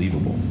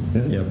unbelievable.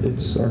 Yeah,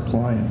 it's our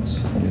clients.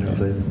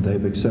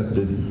 They've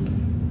accepted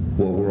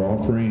what we're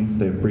offering.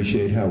 They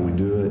appreciate how we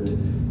do it,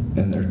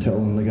 and they're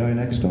telling the guy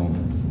next to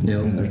them.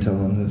 Yep. And they're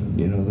telling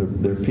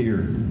their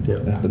peer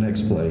at the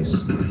next place.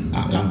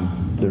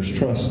 There's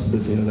trust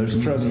that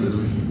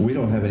we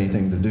don't have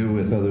anything to do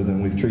with other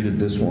than we've treated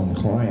this one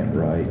client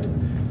right,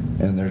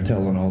 and they're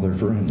telling all their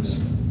friends.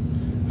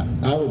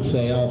 I would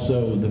say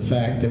also the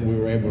fact that we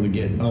were able to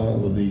get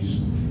all of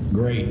these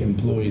great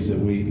employees that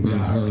we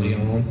got early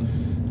on.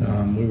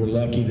 We were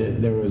lucky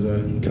that there was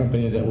a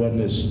company that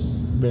wasn't as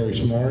very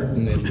smart,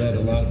 and they let a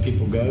lot of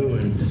people go,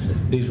 and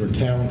these were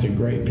talented,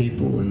 great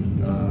people,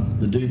 and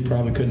the dude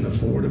probably couldn't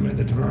afford them at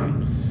the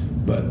time,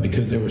 but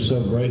because they were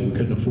so great, we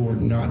couldn't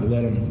afford not to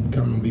let them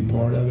come and be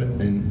part of it.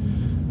 And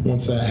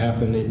once that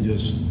happened, it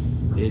just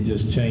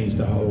changed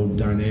the whole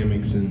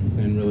dynamics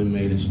and really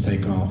made us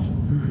take off.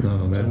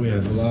 So we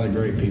have a lot of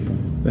great people.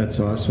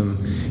 That's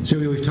awesome. So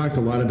we've talked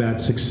a lot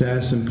about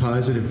success and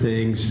positive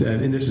things,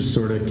 and this is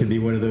could be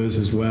one of those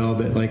as well.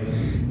 But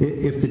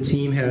if the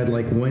team had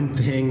one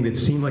thing that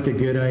seemed like a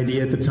good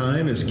idea at the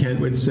time, as Kent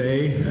would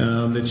say,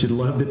 that you'd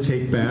love to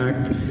take back,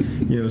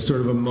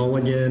 sort of a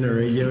mulligan or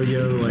a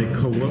yo-yo,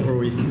 what were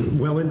we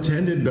well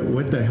intended, but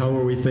what the hell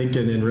were we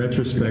thinking in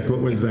retrospect?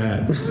 What was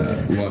that?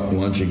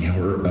 Launching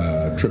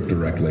her Trip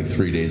Direct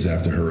 3 days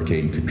after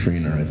Hurricane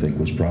Katrina, I think,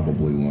 was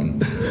probably one.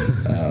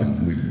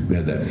 We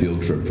had that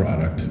field trip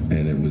product.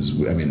 And it was,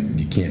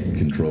 you can't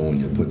control when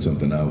you put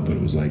something out, but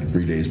it was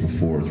 3 days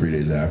before, 3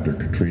 days after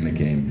Katrina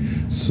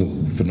came. So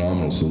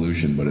phenomenal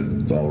solution, but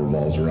it all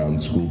revolves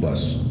around school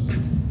bus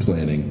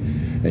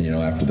planning. And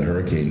after the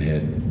hurricane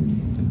hit,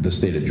 the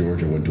state of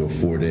Georgia went to a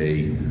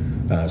 4-day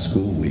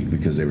school week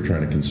because they were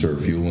trying to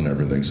conserve fuel and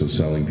everything. So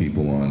selling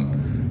people on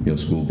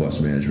school bus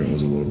management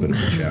was a little bit of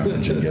a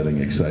challenge and getting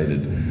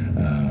excited.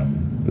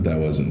 But that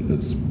wasn't. It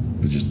was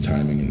just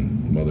timing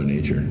and Mother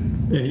Nature.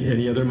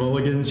 Any other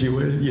mulligans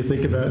you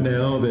think about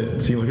now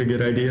that seem like a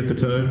good idea at the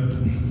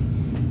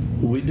time?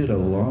 We did a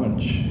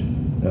launch.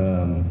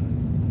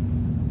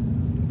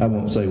 I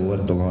won't say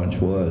what the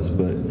launch was,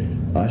 but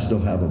I still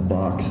have a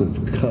box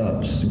of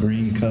cups,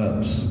 green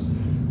cups,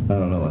 I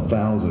don't know,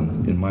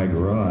 1,000 in my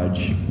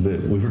garage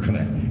that we were going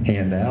to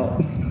hand out.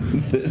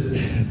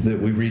 that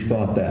we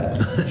rethought that.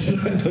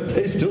 But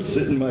they still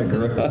sit in my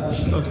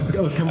garage.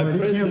 Oh, come on, you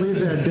can't leave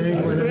that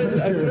dangling out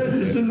there. I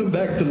threatened to send them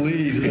back to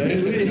Lee. You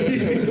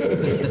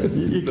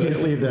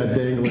can't leave that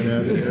dangling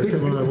out there.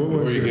 Come on, what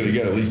was it? You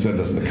got to at least send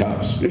us the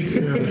cups.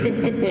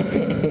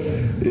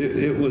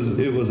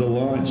 It was a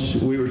launch.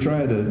 We were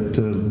trying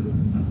to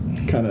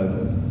kind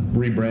of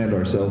rebrand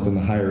ourselves in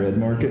the higher ed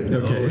market.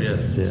 Okay. Oh,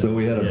 yes. So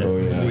we had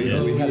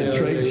we had a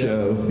trade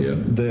show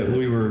that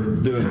we were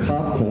doing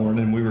popcorn,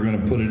 and we were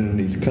going to put it in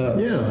these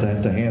cups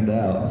to hand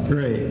out.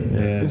 Right.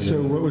 And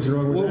so what was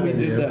wrong with that? Well, we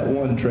did that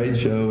one trade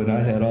show, and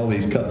I had all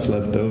these cups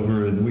left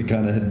over, and we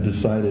kind of had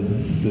decided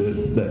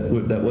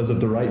that wasn't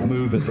the right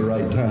move at the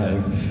right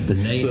time. The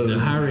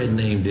higher ed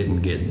name didn't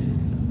get.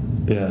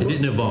 Yeah. It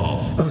didn't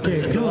evolve.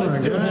 Okay, come on,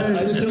 guys.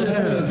 I still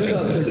have those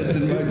cups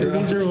sitting in my garage.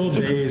 These are old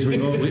days. We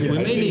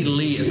may need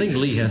Lee. I think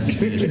Lee has to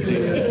finish this.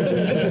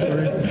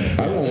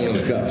 I want one of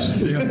the cups.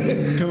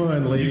 Yeah. Come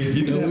on, Lee.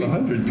 You can have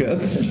 100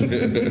 cups.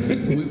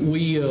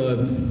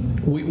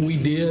 We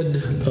did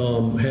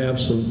have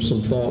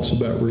some thoughts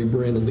about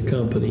rebranding the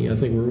company. I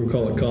think we're going to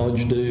call it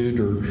College Dude,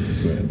 or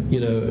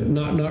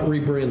not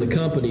rebrand the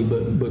company,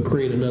 but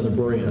create another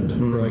brand,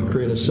 right?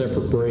 Create a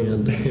separate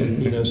brand,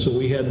 and so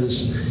we had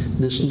this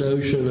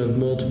notion of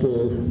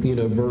multiple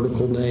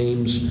vertical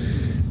names,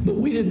 but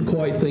we didn't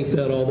quite think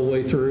that all the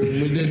way through.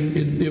 We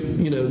didn't.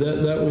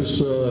 That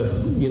was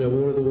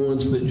one of the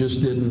ones that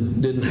just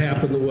didn't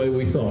happen the way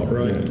we thought,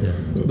 right? Yeah.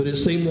 But it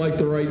seemed like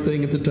the right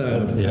thing at the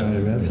time. Yeah,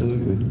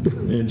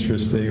 absolutely.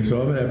 Interesting.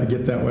 So I'm gonna have to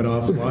get that one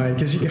offline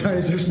because you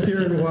guys are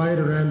steering wide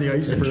around the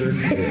iceberg.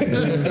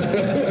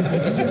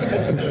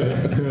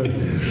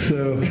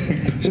 So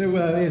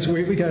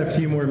we got a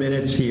few more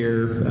minutes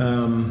here.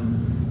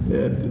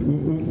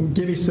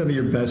 Give me some of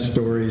your best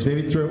stories.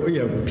 Maybe throw,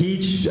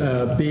 Peach,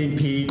 being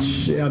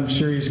Peach, I'm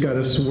sure he's got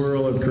a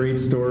swirl of great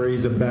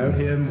stories about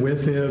him,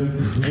 with him.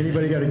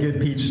 Anybody got a good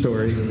Peach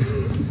story?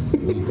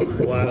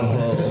 Wow.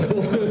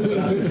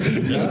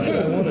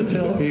 I want to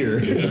tell here. I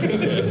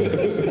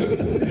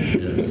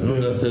don't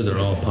know if those are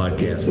all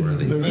podcast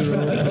worthy.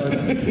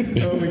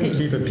 Oh, we can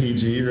keep it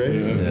PG, right?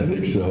 Yeah, I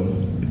think so.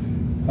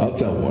 I'll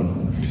tell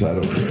one because I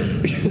don't care. I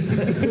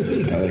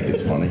think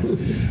it's funny.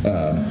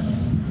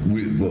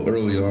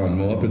 Early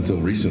on, up until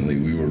recently,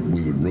 we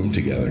would room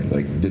together.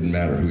 Like, didn't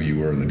matter who you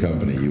were in the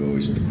company, you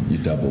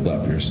doubled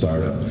up your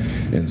startup.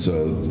 And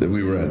so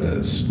we were at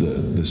the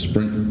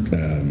Sprint.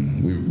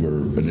 We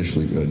were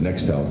initially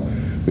Nextel.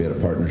 We had a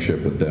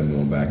partnership with them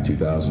going back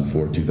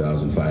 2004,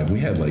 2005. We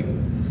had like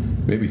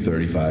maybe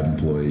 35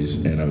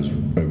 employees, and I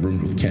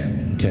roomed with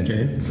Kent.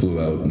 Kent flew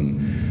out,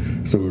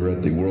 and so we were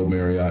at the World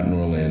Marriott in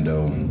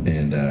Orlando,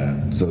 and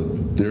so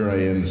there I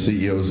am, the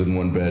CEO's in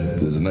one bed,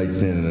 there's a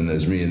nightstand, and then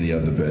there's me in the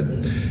other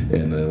bed,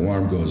 and the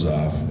alarm goes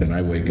off, and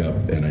I wake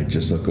up, and I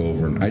just look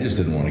over, and I just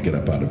didn't want to get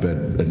up out of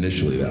bed.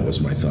 Initially, that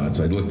was my thoughts.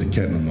 I looked at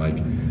Kent, and I'm like,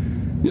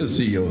 you're the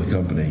CEO of the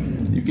company,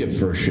 you get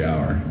first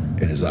shower.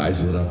 And his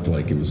eyes lit up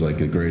like it was like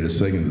the greatest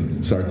thing, and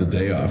to start the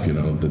day off,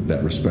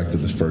 that respect of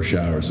his first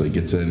shower. So he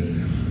gets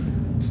in,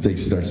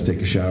 starts to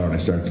take a shower, and I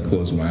start to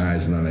close my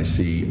eyes, and then I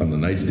see on the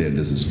nightstand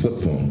is his flip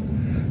phone,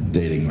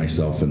 dating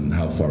myself and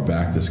how far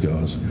back this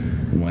goes.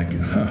 I'm like,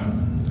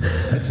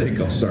 I think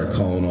I'll start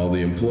calling all the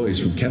employees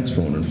from Kent's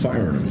phone and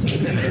firing them.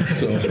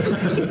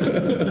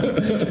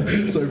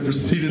 So I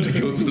proceeded to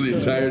go through the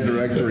entire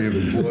directory of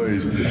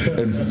employees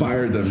and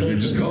fired them. You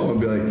just call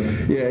them and be like,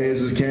 yeah, hey,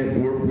 this is Kent.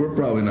 We're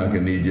probably not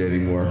going to need you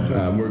anymore.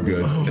 We're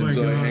good. And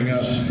so I hang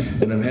up,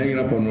 and I'm hanging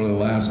up on one of the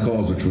last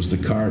calls, which was the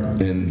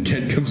cart, and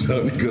Kent comes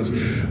out and he goes,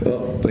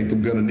 well, I think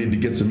I'm going to need to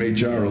get some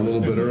HR a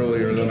little bit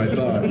earlier than I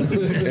thought.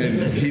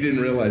 And he didn't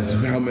realize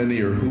how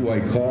many or who I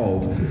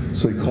called,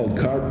 so he called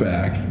Cart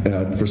back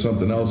for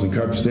something else, and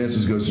Cart just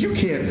answers, goes, you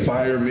can't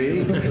fire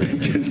me.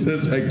 Kent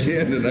says, I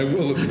can, and I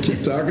will if you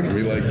keep talking to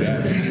me like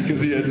that,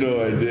 because he had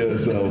no idea.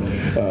 So,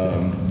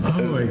 oh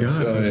my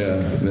God. Oh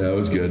yeah, it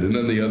was good. And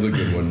then the other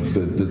good one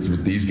that's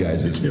with these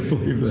guys is, I can't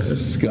believe that.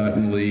 Scott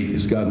and Lee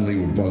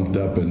were bunked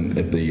up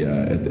at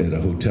a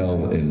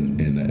hotel,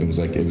 and it was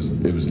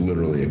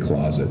literally a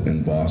closet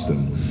in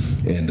Boston.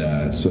 And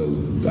so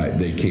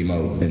they came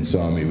out and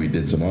saw me. We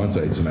did some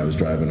on-sites, and I was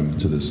driving them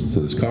to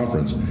this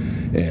conference,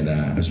 and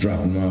I was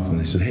dropping them off, and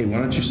they said, hey, why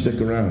don't you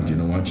stick around?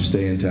 Why don't you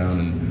stay in town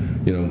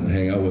and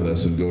hang out with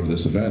us and go to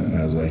this event? And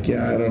I was like,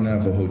 yeah, I don't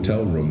have a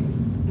hotel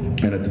room.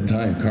 And at the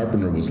time,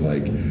 Carpenter was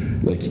like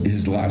like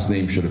his last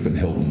name should have been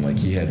Hilton. Like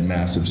he had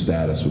massive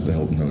status with the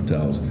Hilton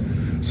hotels.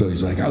 So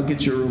he's like, I'll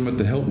get you a room at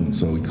the Hilton.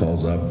 So he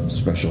calls up,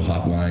 special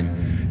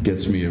hotline,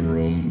 gets me a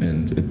room,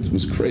 and it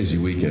was a crazy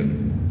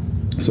weekend.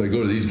 So I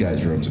go to these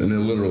guys' rooms, and they're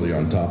literally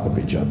on top of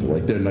each other.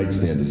 Like their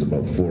nightstand is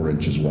about 4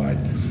 inches wide.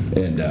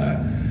 And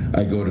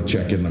I go to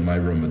check into my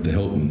room at the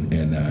Hilton,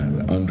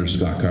 and under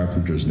Scott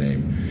Carpenter's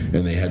name.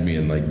 And they had me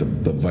in like the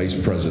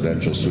vice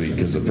presidential suite,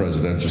 because the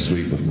presidential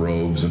suite with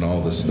robes and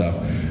all this stuff.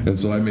 And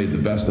so I made the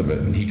best of it.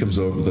 And he comes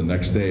over the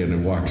next day and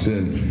then walks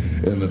in,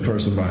 and the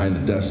person behind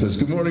the desk says,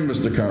 "Good morning,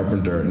 Mr.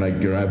 Carpenter." And I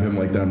grab him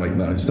like that. I'm like,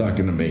 "No, he's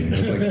talking to me." I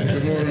was like,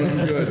 "Good morning,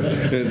 I'm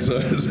good." And so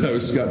I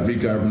was Scott V.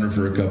 Carpenter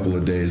for a couple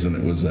of days, and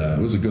it was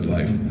a good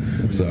life.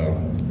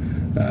 So.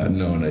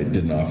 No, and I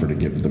didn't offer to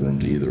give the room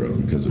to either of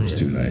them because it was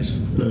too nice.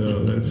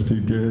 Oh, that's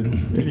too good.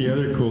 Any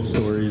other cool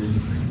stories?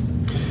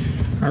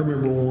 I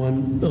remember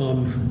one.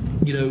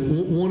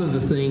 One of the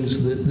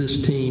things that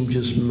this team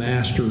just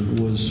mastered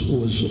was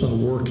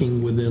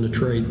working within a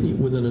trade,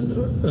 within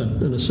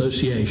an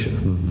association.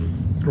 Mm-hmm.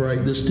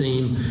 Right. This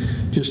team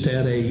just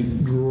had a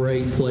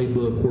great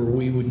playbook where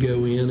we would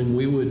go in and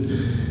we would,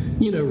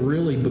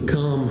 really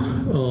become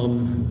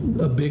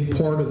a big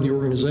part of the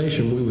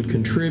organization. We would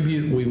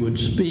contribute, we would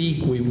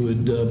speak, we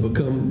would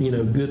become,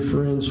 good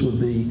friends with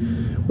the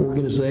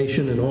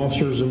organization and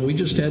officers, and we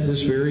just had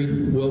this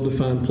very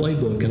well-defined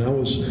playbook. And I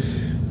was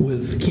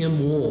with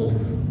Kim Wool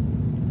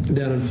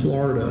down in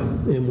Florida,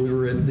 and we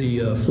were at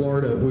the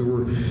Florida, we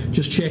were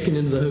just checking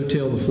into the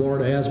hotel, the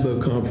Florida ASBO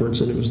conference,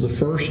 and it was the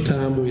first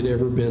time we'd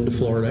ever been to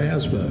Florida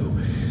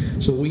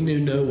ASBO. So we knew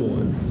no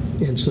one.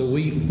 And so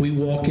we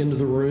walk into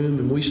the room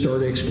and we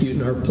start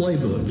executing our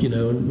playbook,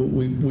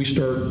 and we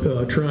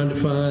start trying to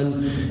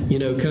find,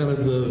 kind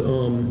of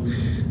the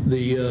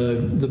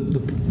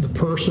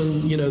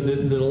person,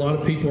 that a lot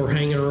of people are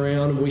hanging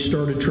around, and we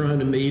started trying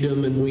to meet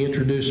them, and we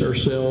introduce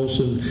ourselves,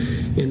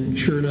 and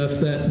sure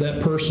enough, that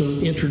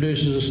person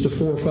introduces us to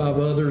 4 or 5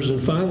 others,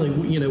 and finally,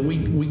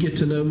 we get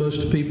to know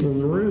most of the people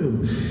in the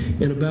room,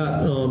 and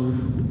about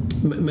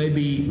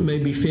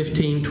maybe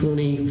 15,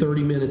 20,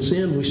 30 minutes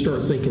in, we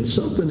start thinking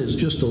something is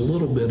just a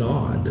little bit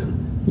odd.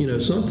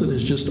 Something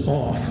is just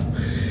off.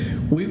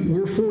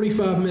 We're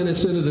 45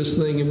 minutes into this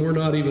thing, and we're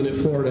not even at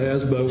Florida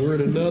ASBO. We're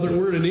at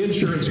an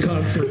insurance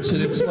conference,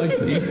 and it's like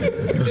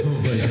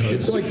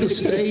the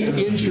state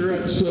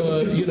insurance,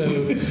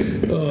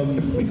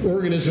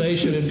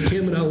 organization. And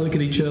Kim and I look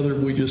at each other,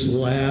 and we just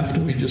laughed.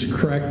 We just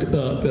cracked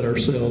up at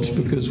ourselves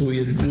because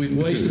we'd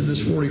wasted this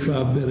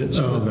 45 minutes.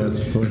 Oh,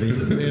 that's funny.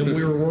 And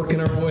we were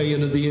working our way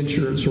into the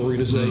insurance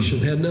organization.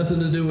 Had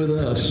nothing to do with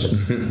us.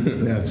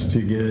 That's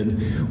too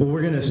good. Well,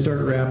 we're going to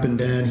start wrapping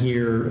down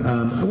here.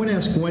 I want to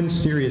ask one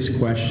serious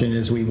question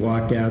as we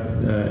walk out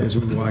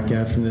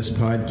from this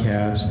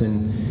podcast,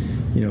 and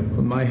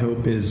my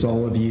hope is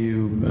all of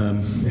you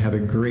have a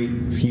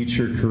great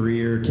future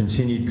career,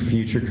 continued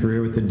future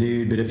career with the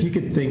Dude. But if you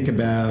could think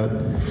about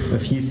a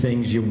few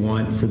things you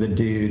want for the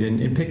Dude,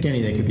 and pick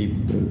anything, it could be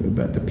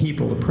about the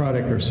people, the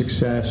product, or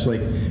success.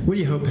 Like, what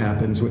do you hope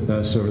happens with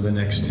us over the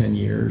next 10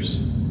 years?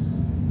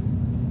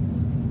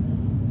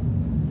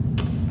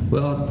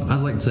 Well,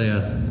 I'd like to say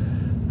I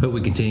hope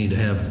we continue to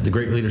have the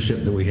great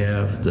leadership that we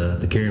have,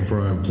 the caring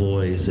for our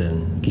employees,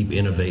 and keep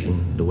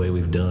innovating the way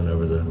we've done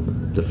over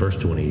the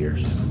first 20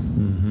 years.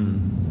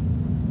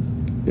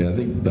 Mm-hmm. Yeah, I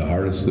think the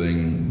hardest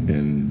thing,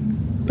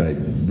 and I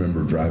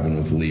remember driving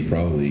with Lee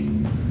probably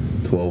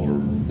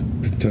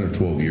 10 or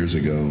 12 years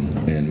ago,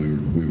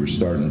 and we were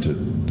starting to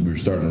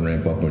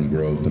ramp up on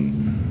growth,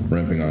 and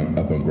ramping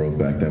up on growth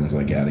back then was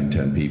like adding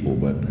 10 people.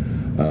 But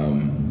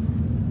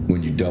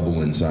when you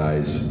double in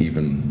size,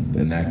 even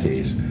in that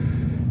case,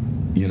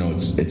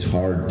 it's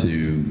hard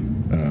to,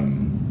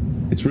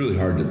 it's really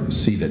hard to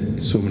see that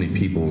so many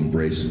people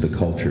embrace the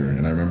culture.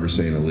 And I remember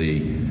saying to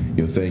Lee,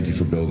 thank you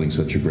for building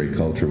such a great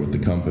culture with the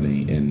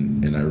company.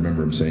 And I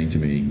remember him saying to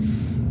me,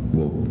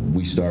 well,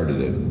 we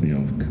started it,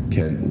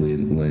 Kent,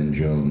 Lynn,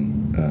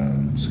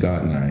 Joan,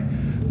 Scott, and I,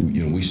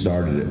 we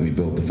started it and we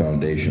built the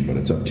foundation, but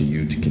it's up to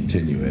you to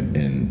continue it.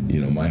 And,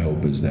 my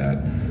hope is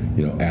that,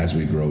 as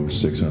we grow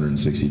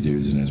 660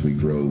 dudes, and as we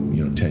grow,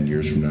 10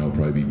 years from now, it'll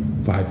probably be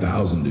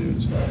 5,000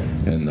 dudes.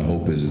 And the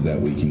hope is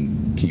that we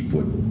can keep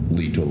what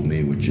Lee told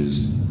me, which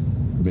is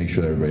make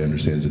sure everybody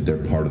understands that they're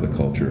part of the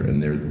culture,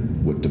 and they're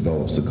what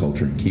develops the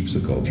culture and keeps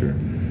the culture.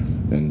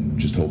 And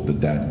just hope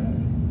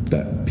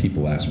that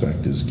people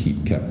aspect is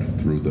kept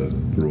through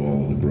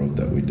all of the growth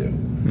that we do.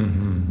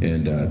 Mm-hmm.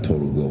 And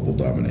total global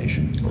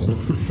domination.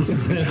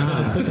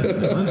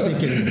 I'm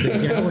thinking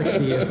the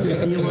galaxy.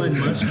 If Elon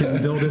Musk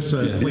can build us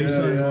a place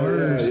on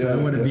Mars, I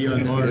want to be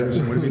on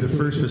Mars. I want to be the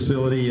first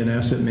facility and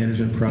asset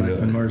management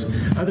product on Mars.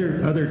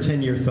 Other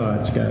 10-year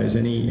thoughts, guys?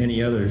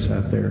 Any others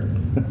out there?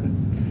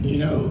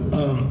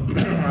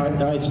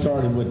 I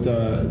started with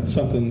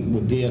something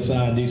with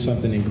DSI, do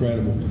something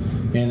incredible.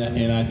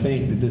 And I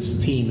think that this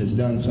team has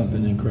done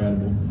something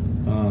incredible.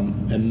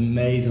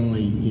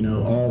 Amazingly,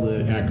 all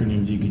the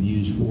acronyms you could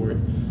use for it.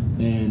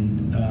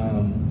 And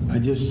I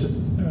just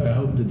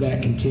hope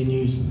that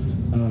continues.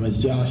 As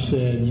Josh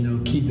said,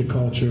 keep the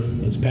culture.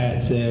 As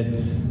Pat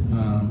said,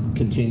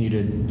 continue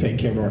to take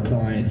care of our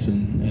clients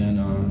and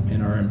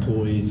our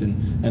employees.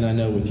 And I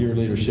know with your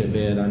leadership,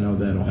 Ed, I know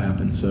that'll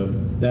happen. So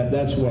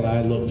that's what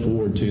I look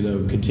forward to,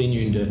 though,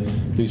 continuing to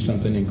do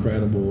something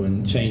incredible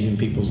and changing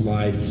people's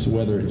lives,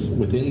 whether it's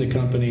within the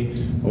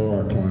company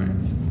or our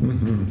clients.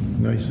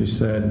 Mm-hmm. Nicely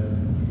said.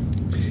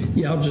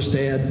 Yeah, I'll just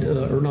add,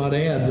 or not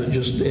add, but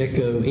just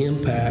echo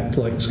impact,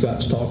 like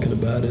Scott's talking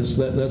about.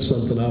 That's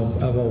something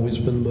I've always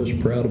been the most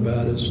proud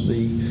about, is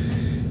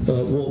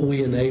what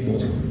we enable.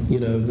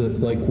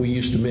 Like we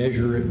used to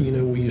measure it.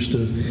 We used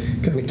to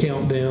kind of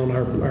count down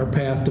our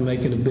path to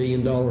making $1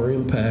 billion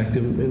impact,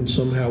 and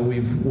somehow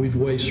we've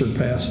way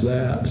surpassed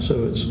that.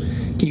 So it's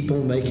keep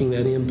on making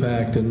that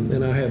impact,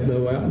 and I have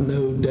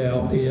no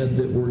doubt, Ed,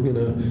 that we're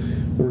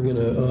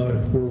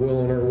well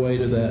on our way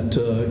to that.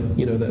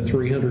 That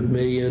 300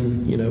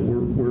 million.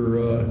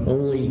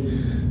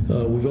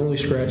 We've only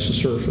scratched the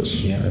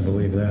surface. Yeah, I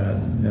believe that.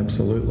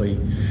 Absolutely.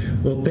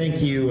 Well,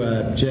 thank you,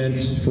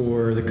 gents,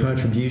 for the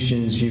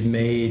contributions you've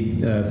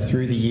made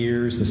through the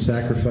years, the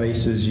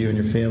sacrifices you and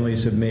your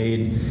families have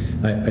made.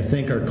 I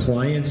thank our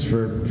clients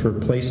for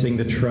placing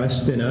the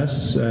trust in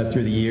us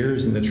through the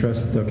years, and the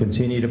trust they'll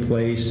continue to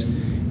place.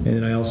 And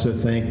then I also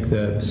thank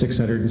the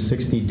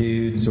 660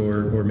 dudes,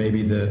 or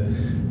maybe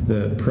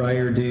the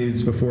prior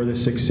dudes before the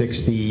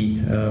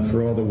 660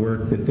 for all the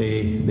work that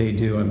they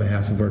do on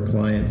behalf of our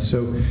clients.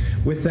 So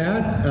with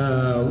that,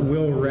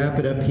 we'll wrap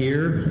it up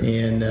here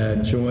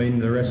and join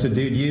the rest of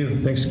Dude U.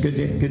 Thanks. Good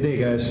day,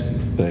 guys.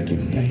 Thank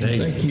you.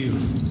 Thank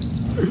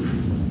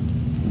you.